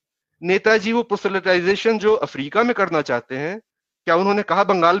थे। नेताजी वो प्रोसेलिटाइजेशन जो अफ्रीका में करना चाहते हैं, क्या उन्होंने कहा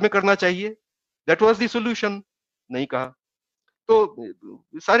बंगाल में करना चाहिए? That was the solution? नहीं कहा। तो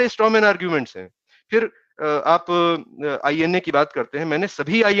सारे स्ट्रॉमैन आर्ग्यूमेंट्स हैं। फिर आप आईएनए की बात करते हैं। मैंने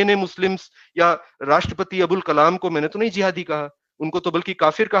सभी आईएनए मुस्लिम्स या राष्ट्रपति अबुल कलाम को मैंने तो नहीं जिहादी कहा, उनको तो बल्कि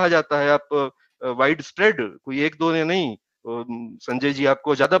काफिर कहा जाता है। आप वाइड स्प्रेड, कोई एक दो ने नहीं, संजय जी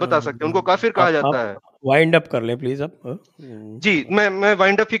आपको ज्यादा बता सकते हैं, उनको काफिर कहा जाता है। वाइंड अप कर लें प्लीज अब। जी, मैं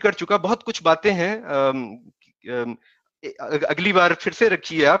वाइंड अप ही कर चुका। बहुत कुछ बातें हैं। अगली बार फिर से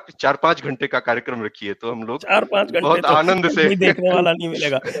रखिए, आप 4-5 घंटे का कार्यक्रम रखिए, तो हम लोग 4-5 घंटे बहुत तो आनंद से कोई देखने वाला नहीं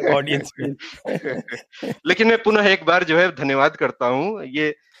मिलेगा ऑडियंस में। लेकिन मैं पुनः एक बार जो है धन्यवाद करता हूँ।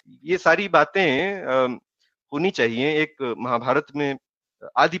 ये सारी बातें होनी चाहिए। एक महाभारत में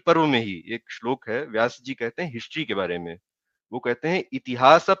आदि पर्व में ही एक श्लोक है, व्यास जी कहते हैं हिस्ट्री के बारे में। वो कहते हैं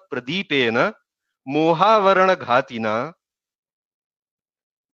इतिहास प्रदीपेन मोहावरण घातिना।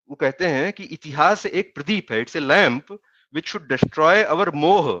 वो कहते हैं कि इतिहास एक प्रदीप है, it's a lamp which should destroy our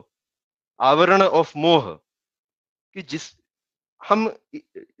मोह, आवरण ऑफ मोह। कि जिस हम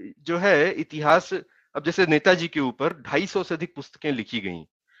जो है इतिहास, अब जैसे नेताजी के ऊपर 250 से अधिक पुस्तकें लिखी गई।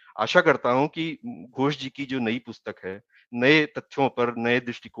 आशा करता हूं कि घोष जी की जो नई पुस्तक है नए तथ्यों पर, नए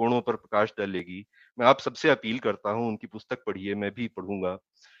दृष्टिकोणों पर प्रकाश डालेगी। मैं आप सबसे अपील करता हूं उनकी पुस्तक पढ़िए, मैं भी पढ़ूंगा।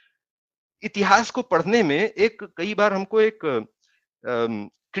 इतिहास को पढ़ने में एक कई बार हमको एक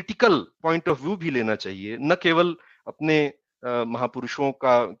क्रिटिकल पॉइंट ऑफ व्यू भी लेना चाहिए, न केवल अपने महापुरुषों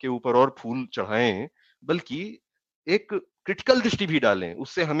का के ऊपर और फूल चढ़ाएं, बल्कि एक क्रिटिकल दृष्टि भी डालें।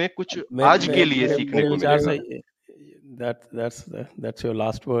 उससे हमें कुछ आज के लिए सीखने को मिलेगा। That's your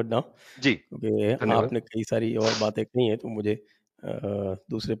last word now। जी, धन्यवाद। आपने कई सारी और बातें कही हैं, तो मुझे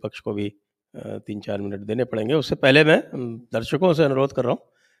दूसरे पक्ष को भी 3-4 मिनट देने पड़ेंगे। उससे पहले मैं दर्शकों से अनुरोध कर रहा हूँ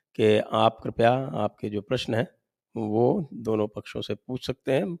कि आप कृपया आपके जो प्रश्न हैं वो दोनों पक्षों से पूछ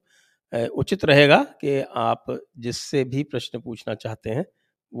सकते हैं। उचित रहेगा कि आप जिससे भी प्रश्न पूछना चाहते हैं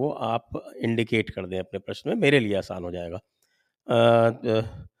वो आप इंडिकेट कर दें अपने प्रश्न में, मेरे लिए आसान हो जाएगा।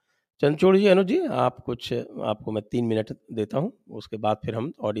 चंद्रचूड़ जी, अनुज जी, आपको मैं 3 मिनट देता हूँ, उसके बाद फिर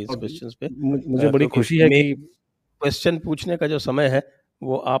हम ऑडियंस क्वेश्चंस पे। मुझे बड़ी खुशी है कि क्वेश्चन पूछने का जो समय है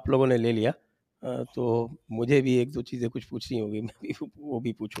वो आप लोगों ने ले लिया, तो मुझे भी 1-2 चीज़ें कुछ पूछनी होगी, मैं भी वो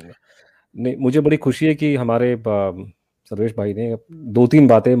भी पूछूंगा। नहीं, मुझे बड़ी खुशी है कि हमारे सर्वेश भाई ने 2-3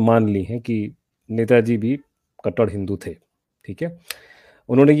 बातें मान ली हैं कि नेताजी भी कट्टर हिंदू थे। ठीक है,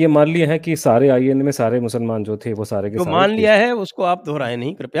 उन्होंने ये मान लिया है कि सारे आईएन में सारे मुसलमान जो थे वो सारे के जो सारे मान लिया है उसको आप दोहराए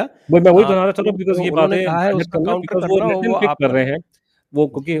नहीं कृपया। मैं वही आप दोहरा चलो, जो बिकॉज ये उन्होंने बातें कहा है हाईलाइट उसका करूंगा, काउंटर बिकॉज वो करना हो वो नेटिव पिक कर आपका। रहे हैं वो,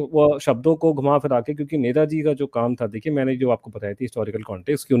 जी। क्योंकि वो शब्दों को घुमा फिरा के, क्योंकि नेताजी का जो काम था, देखिए मैंने जो आपको बताई थी हिस्टोरिकल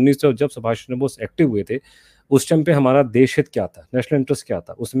कॉन्टेक्स्ट कि 1900 जब सुभाष चंद्र बोस एक्टिव हुए थे, उस टाइम पे हमारा देश हित क्या था, नेशनल इंटरेस्ट क्या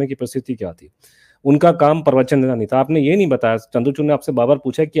था, उस समय की परिस्थिति क्या थी। उनका काम प्रवचन देना नहीं था। आपने ये नहीं बताया, चंद्रचूड़ ने आपसे बार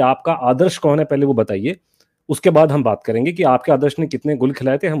पूछा कि आपका आदर्श कौन है, पहले वो बताइए, उसके बाद हम बात करेंगे कि आपके आदर्श ने कितने गुल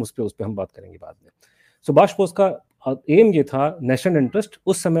खिलाए थे, हम उस पर हम बात करेंगे बाद में। सुभाष बोस का एम ये था, नेशनल इंटरेस्ट।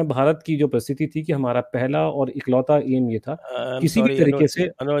 उस समय भारत की जो परिस्थिति थी कि हमारा पहला और इकलौता एम ये था I'm किसी भी sorry, तरीके से,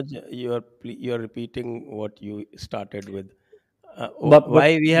 Anuj, you're repeating what you started with. But Why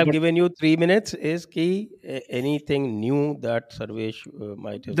we have given you 3 minutes is कि anything new that Sarvesh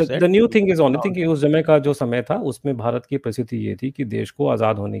might have the said. New thing is only thing on- कि उस समय का जो समय था उसमें भारत की परिस्थिति ये थी कि देश को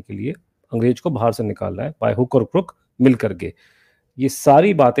आज़ाद होने के लिए अंग्रेज को बाहर से निकालना है, बाय हुक और क्रुक मिल करके। ये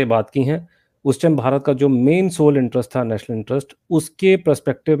सारी बातें बात की हैं। उस टाइम भारत का जो मेन सोल इंटरेस्ट था, नेशनल इंटरेस्ट, उसके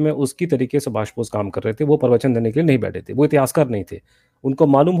पर्सपेक्टिव में उसकी तरीके से सुभाष बोस काम कर रहे थे। वो प्रवचन देने के लिए नहीं बैठे थे, वो इतिहासकार नहीं थे। उनको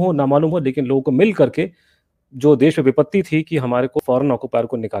मालूम हो ना मालूम हो, लेकिन लोगों को मिल करके जो देश में विपत्ति थी कि हमारे को फॉरेन ऑक्युपायर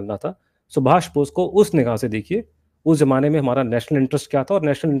को निकालना था, सुभाष बोस को उस निगाह से देखिए, उस जमाने में हमारा नेशनल इंटरेस्ट क्या था, और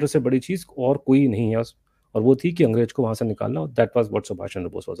नेशनल इंटरेस्ट से बड़ी चीज और कोई नहीं है, और वो थी कि अंग्रेज को वहां से निकालना। That was what Subhash Chandra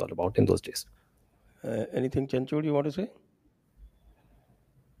Bose was all about in those days. Anything, Chandrachur, you want to say?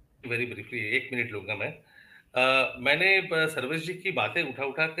 Very briefly 1 minute लूंगा मैं। मैंने सर्वेश जी की बातें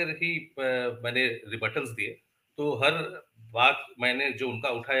उठा कर ही मैंने रिबटल्स दिए, तो हर बात मैंने जो उनका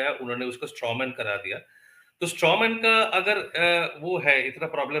उठाया उन्होंने उसको स्ट्रॉमैन करा दिया। तो स्ट्रॉमैन का अगर वो है, इतना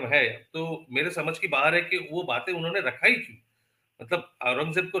प्रॉब्लम है, तो मेरे समझ की बाहर है कि वो बातें उन्होंने रखा ही क्यों। मतलब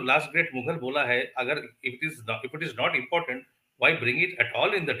औरंगजेब को लास्ट ग्रेट मुगल बोला है, अगर if it is not important, why bring it at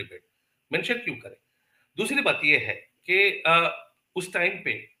all in the debate, mention क्यों करें। दूसरी बात ये है कि उस टाइम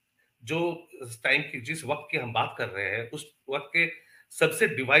पे जो टाइम की जिस वक्त की हम बात कर रहे हैं, उस वक्त के सबसे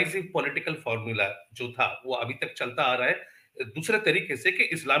डिवाइसिव पॉलिटिकल फॉर्मूला जो था वो अभी तक चलता आ रहा है दूसरे तरीके से कि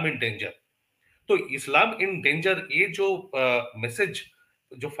इस्लाम इन डेंजर। तो इस्लाम इन डेंजर, ये जो मैसेज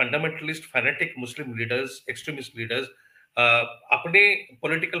जो fundamentalist fanatic Muslim leaders, extremist leaders अपने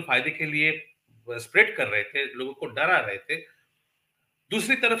पॉलिटिकल फायदे के लिए स्प्रेड कर रहे थे, लोगों को डरा रहे थे,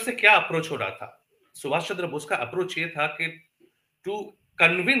 दूसरी तरफ से क्या अप्रोच हो रहा था। सुभाष चंद्र बोस का अप्रोच ये था कि to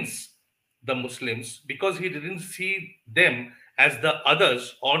convince the Muslims, because he didn't see them as the others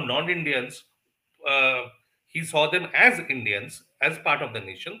or non-Indians, he saw them as Indians, as part of the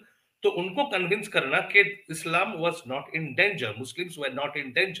nation. तो उनको कन्विंस करना कि इस्लाम was not in danger, Muslims were not in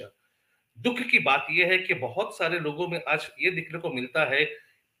danger। दुख की बात यह है कि बहुत सारे लोगों में आज ये देखने को मिलता है,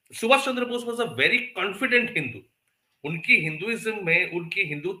 Subhash Chandra Bose was a very confident Hindu, उनकी हिंदुइज्म में, उनकी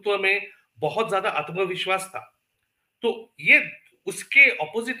हिंदुत्व में बहुत ज्यादा आत्मविश्वास था। तो ये उसके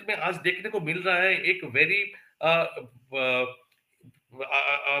ऑपोजिट में आज देखने को मिल रहा है एक very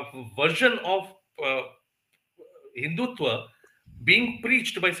version of Hindutva being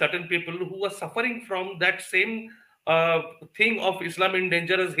preached by certain people who are suffering from that same thing of Islam in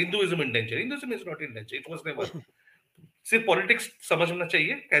danger as Hinduism in danger. Hinduism is not in danger, it was never। सिर्फ politics समझना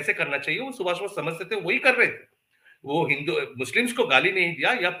चाहिए, कैसे करना चाहिए, वो सुभाष बोस समझते थे, वही कर रहे थे। वो हिंदू मुस्लिम्स को गाली नहीं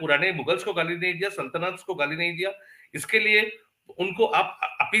दिया, या पुराने मुगल्स को गाली नहीं दिया, सल्तनत को गाली नहीं दिया, इसके लिए उनको आप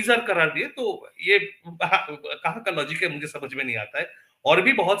अपीजर करार दिए। तो ये कहाँ का लॉजिक है, मुझे समझ में नहीं आता है। और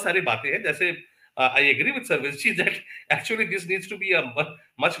भी बहुत सारी बातें हैं, जैसे I agree with Sarvesh ji that actually this needs to be a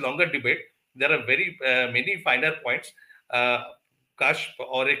much longer debate, there are very many finer points. काश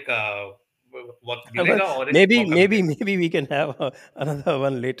और एक वक्त मिलेगा और एक maybe मौका maybe मिलेगा। maybe we can have another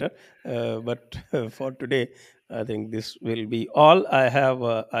one later, but for today I think this will be all I have.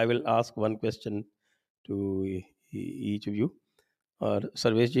 I will ask one question to each of you। और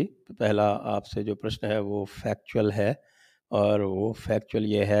सर्वेश जी, पहला आपसे जो प्रश्न है वो फैक्चुअल है, और वो फैक्चुअल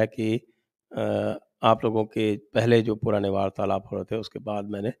ये है कि आप लोगों के पहले जो पुराने वार्तालाप हो रहे थे उसके बाद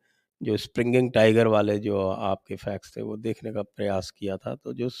मैंने जो स्प्रिंगिंग टाइगर वाले जो आपके फैक्ट्स थे वो देखने का प्रयास किया था।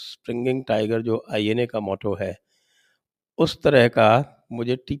 तो जो स्प्रिंगिंग टाइगर जो आईएनए का मोटो है, उस तरह का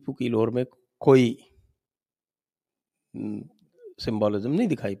मुझे टीपू की लोर में कोई सिंबॉलिज्म नहीं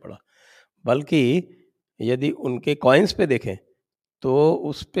दिखाई पड़ा, बल्कि यदि उनके कॉइन्स पे देखें तो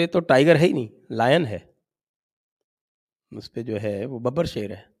उस पे तो टाइगर है ही नहीं, लायन है। उस पे जो है वो बब्बर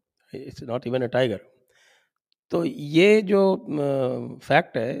शेर है, it's not even a tiger. तो ये जो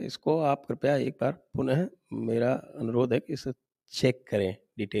फैक्ट है, इसको आप कृपया एक बार पुनः, मेरा अनुरोध है कि इसे चेक करें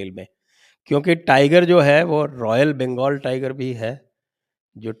डिटेल में, क्योंकि टाइगर जो है वो रॉयल बंगाल टाइगर भी है,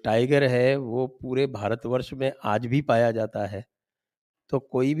 जो टाइगर है वो पूरे भारतवर्ष में आज भी पाया जाता है, तो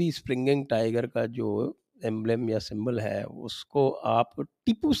कोई भी स्प्रिंगिंग टाइगर का जो एम्ब्लेम या सिंबल है उसको आप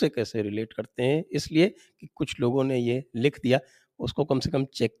टीपू से कैसे रिलेट करते हैं? इसलिए कि कुछ लोगों ने ये लिख दिया, उसको कम से कम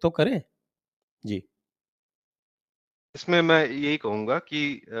चेक तो करें। जी। इसमें मैं यही कहूंगा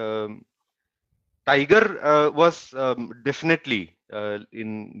कि tiger was definitely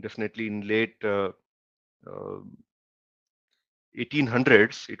in late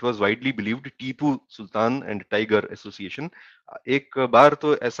 1800s, it was widely believed Tipu Sultan and Tiger Association. एक बार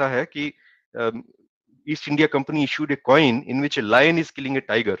तो ऐसा है कि East India Company issued a coin in which a lion is killing a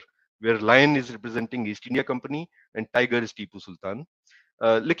tiger, where lion is representing East India Company and tiger is Tipu Sultan.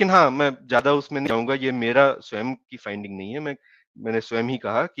 लेकिन हाँ, मैं ज्यादा उसमें नहीं जाऊंगा, ये मेरा स्वयं की फाइंडिंग नहीं है। मैंने स्वयं ही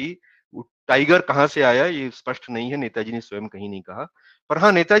कहा कि टाइगर कहाँ से आया ये स्पष्ट नहीं है, नेताजी ने स्वयं कहीं नहीं कहा। पर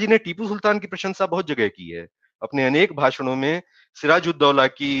हाँ, नेताजी ने टीपू सुल्तान की प्रशंसा बहुत जगह की है। अपने अनेक भाषणों में सिराजुद्दौला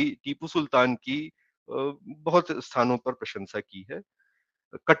की, टीपू सुल्तान की बहुत स्थानों पर प्रशंसा की है।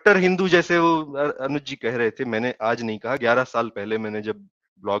 कट्टर हिंदू जैसे वो अनुज जी कह रहे थे, मैंने आज नहीं कहा। 11 साल पहले मैंने जब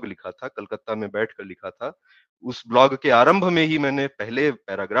ब्लॉग लिखा था, कलकत्ता में बैठकर लिखा था, उस ब्लॉग के आरंभ में ही मैंने पहले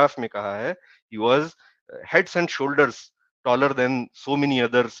पैराग्राफ में कहा है, he was heads and shoulders taller than so many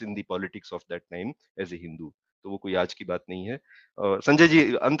others in the politics of that time as a Hindu. तो वो कोई आज की बात नहीं है। संजय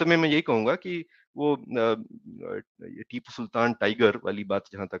जी, अंत में मैं यही कहूंगा कि वो टीपू सुल्तान टाइगर वाली बात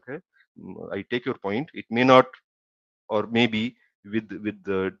जहां तक है, I take your point, it may not or maybe with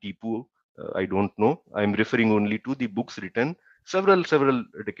Tipu, I don't know. I am referring only to the books written several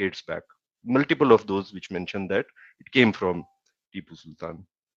decades back. Multiple of those which mention that it came from Tipu Sultan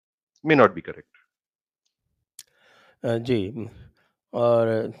may not be correct. जी।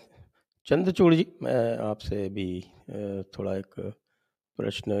 और चंद्रचूड़ जी, मैं आपसे भी थोड़ा एक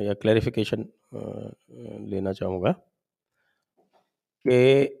प्रश्न या clarification लेना चाहूँगा कि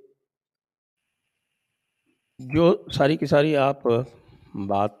जो सारी की सारी आप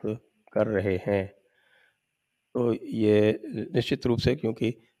बात कर रहे हैं, तो ये निश्चित रूप से,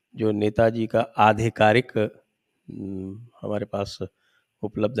 क्योंकि जो नेताजी का आधिकारिक हमारे पास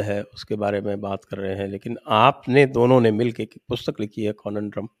उपलब्ध है उसके बारे में बात कर रहे हैं, लेकिन आपने दोनों ने मिलके एक पुस्तक लिखी है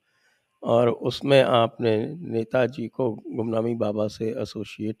कॉनन्ड्रम, और उसमें आपने नेताजी को गुमनामी बाबा से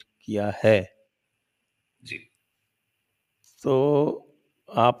एसोसिएट किया है। जी। तो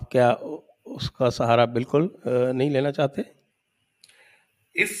आप क्या उसका सहारा बिल्कुल नहीं लेना चाहते?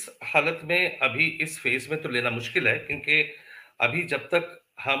 इस हालत में अभी इस फेज में तो लेना मुश्किल है, क्योंकि अभी जब तक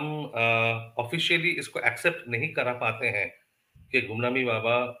हम ऑफिशियली इसको एक्सेप्ट नहीं करा पाते हैं कि Gumnami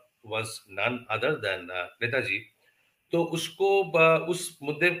Baba was none other than Netaji, तो उसको उस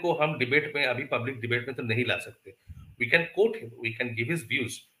मुद्दे को हम डिबेट में, अभी पब्लिक डिबेट में तो नहीं ला सकते। We can coat him, we can give his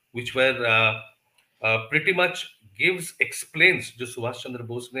views which were pretty much gives explains जो सुभाष चंद्र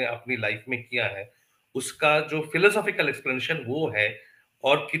बोस ने अपनी लाइफ में किया है, उसका जो फिलोसॉफिकल एक्सप्लेनेशन वो है,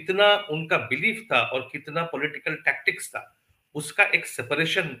 और कितना उनका बिलीफ था और कितना पॉलिटिकल टैक्टिक्स था, उसका एक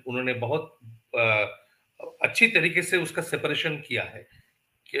सेपरेशन उन्होंने बहुत अच्छी तरीके से उसका सेपरेशन किया है।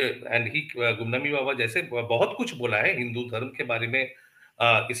 एंड ही गुमनामी बाबा जैसे बहुत कुछ बोला है हिंदू धर्म के बारे में,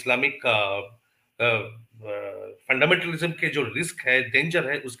 इस्लामिक फंडामेंटलिज्म के जो रिस्क है,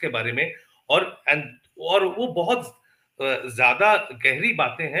 डेंजर है, उसके बारे में, और वो बहुत ज्यादा गहरी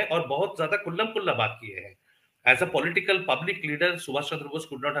बातें हैं और बहुत ज्यादा कुल्लम कुल्ला बात किए हैं। As a political public leader Subhash Chandra Bose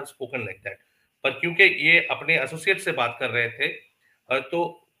could not have spoken like that, पर क्योंकि ये अपने एसोसिएट से बात कर रहे थे,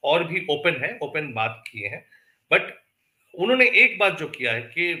 तो और भी ओपन बात किए हैं। बट उन्होंने एक बात जो किया है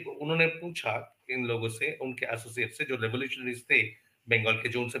कि उन्होंने पूछा इन लोगों से, उनके एसोसिएट से जो रेवोल्यूशनरीज थे बंगाल के,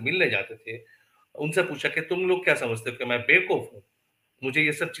 जो उनसे मिलने जाते थे, उनसे पूछा कि तुम लोग क्या समझते हो कि मैं बेवकूफ हूं, मुझे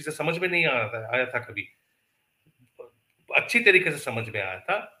ये सब चीजें समझ में नहीं आया था कभी। अच्छी तरीके से समझ में आया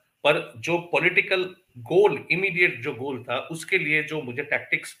था, पर जो पॉलिटिकल गोल, इमीडिएट जो गोल था, उसके लिए जो मुझे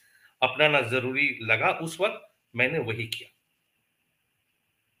टैक्टिक्स अपनाना जरूरी लगा उस वक्त, मैंने वही किया।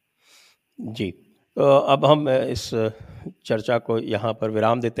 जी। तो अब हम इस चर्चा को यहाँ पर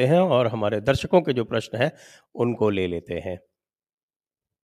विराम देते हैं और हमारे दर्शकों के जो प्रश्न हैं उनको ले लेते हैं।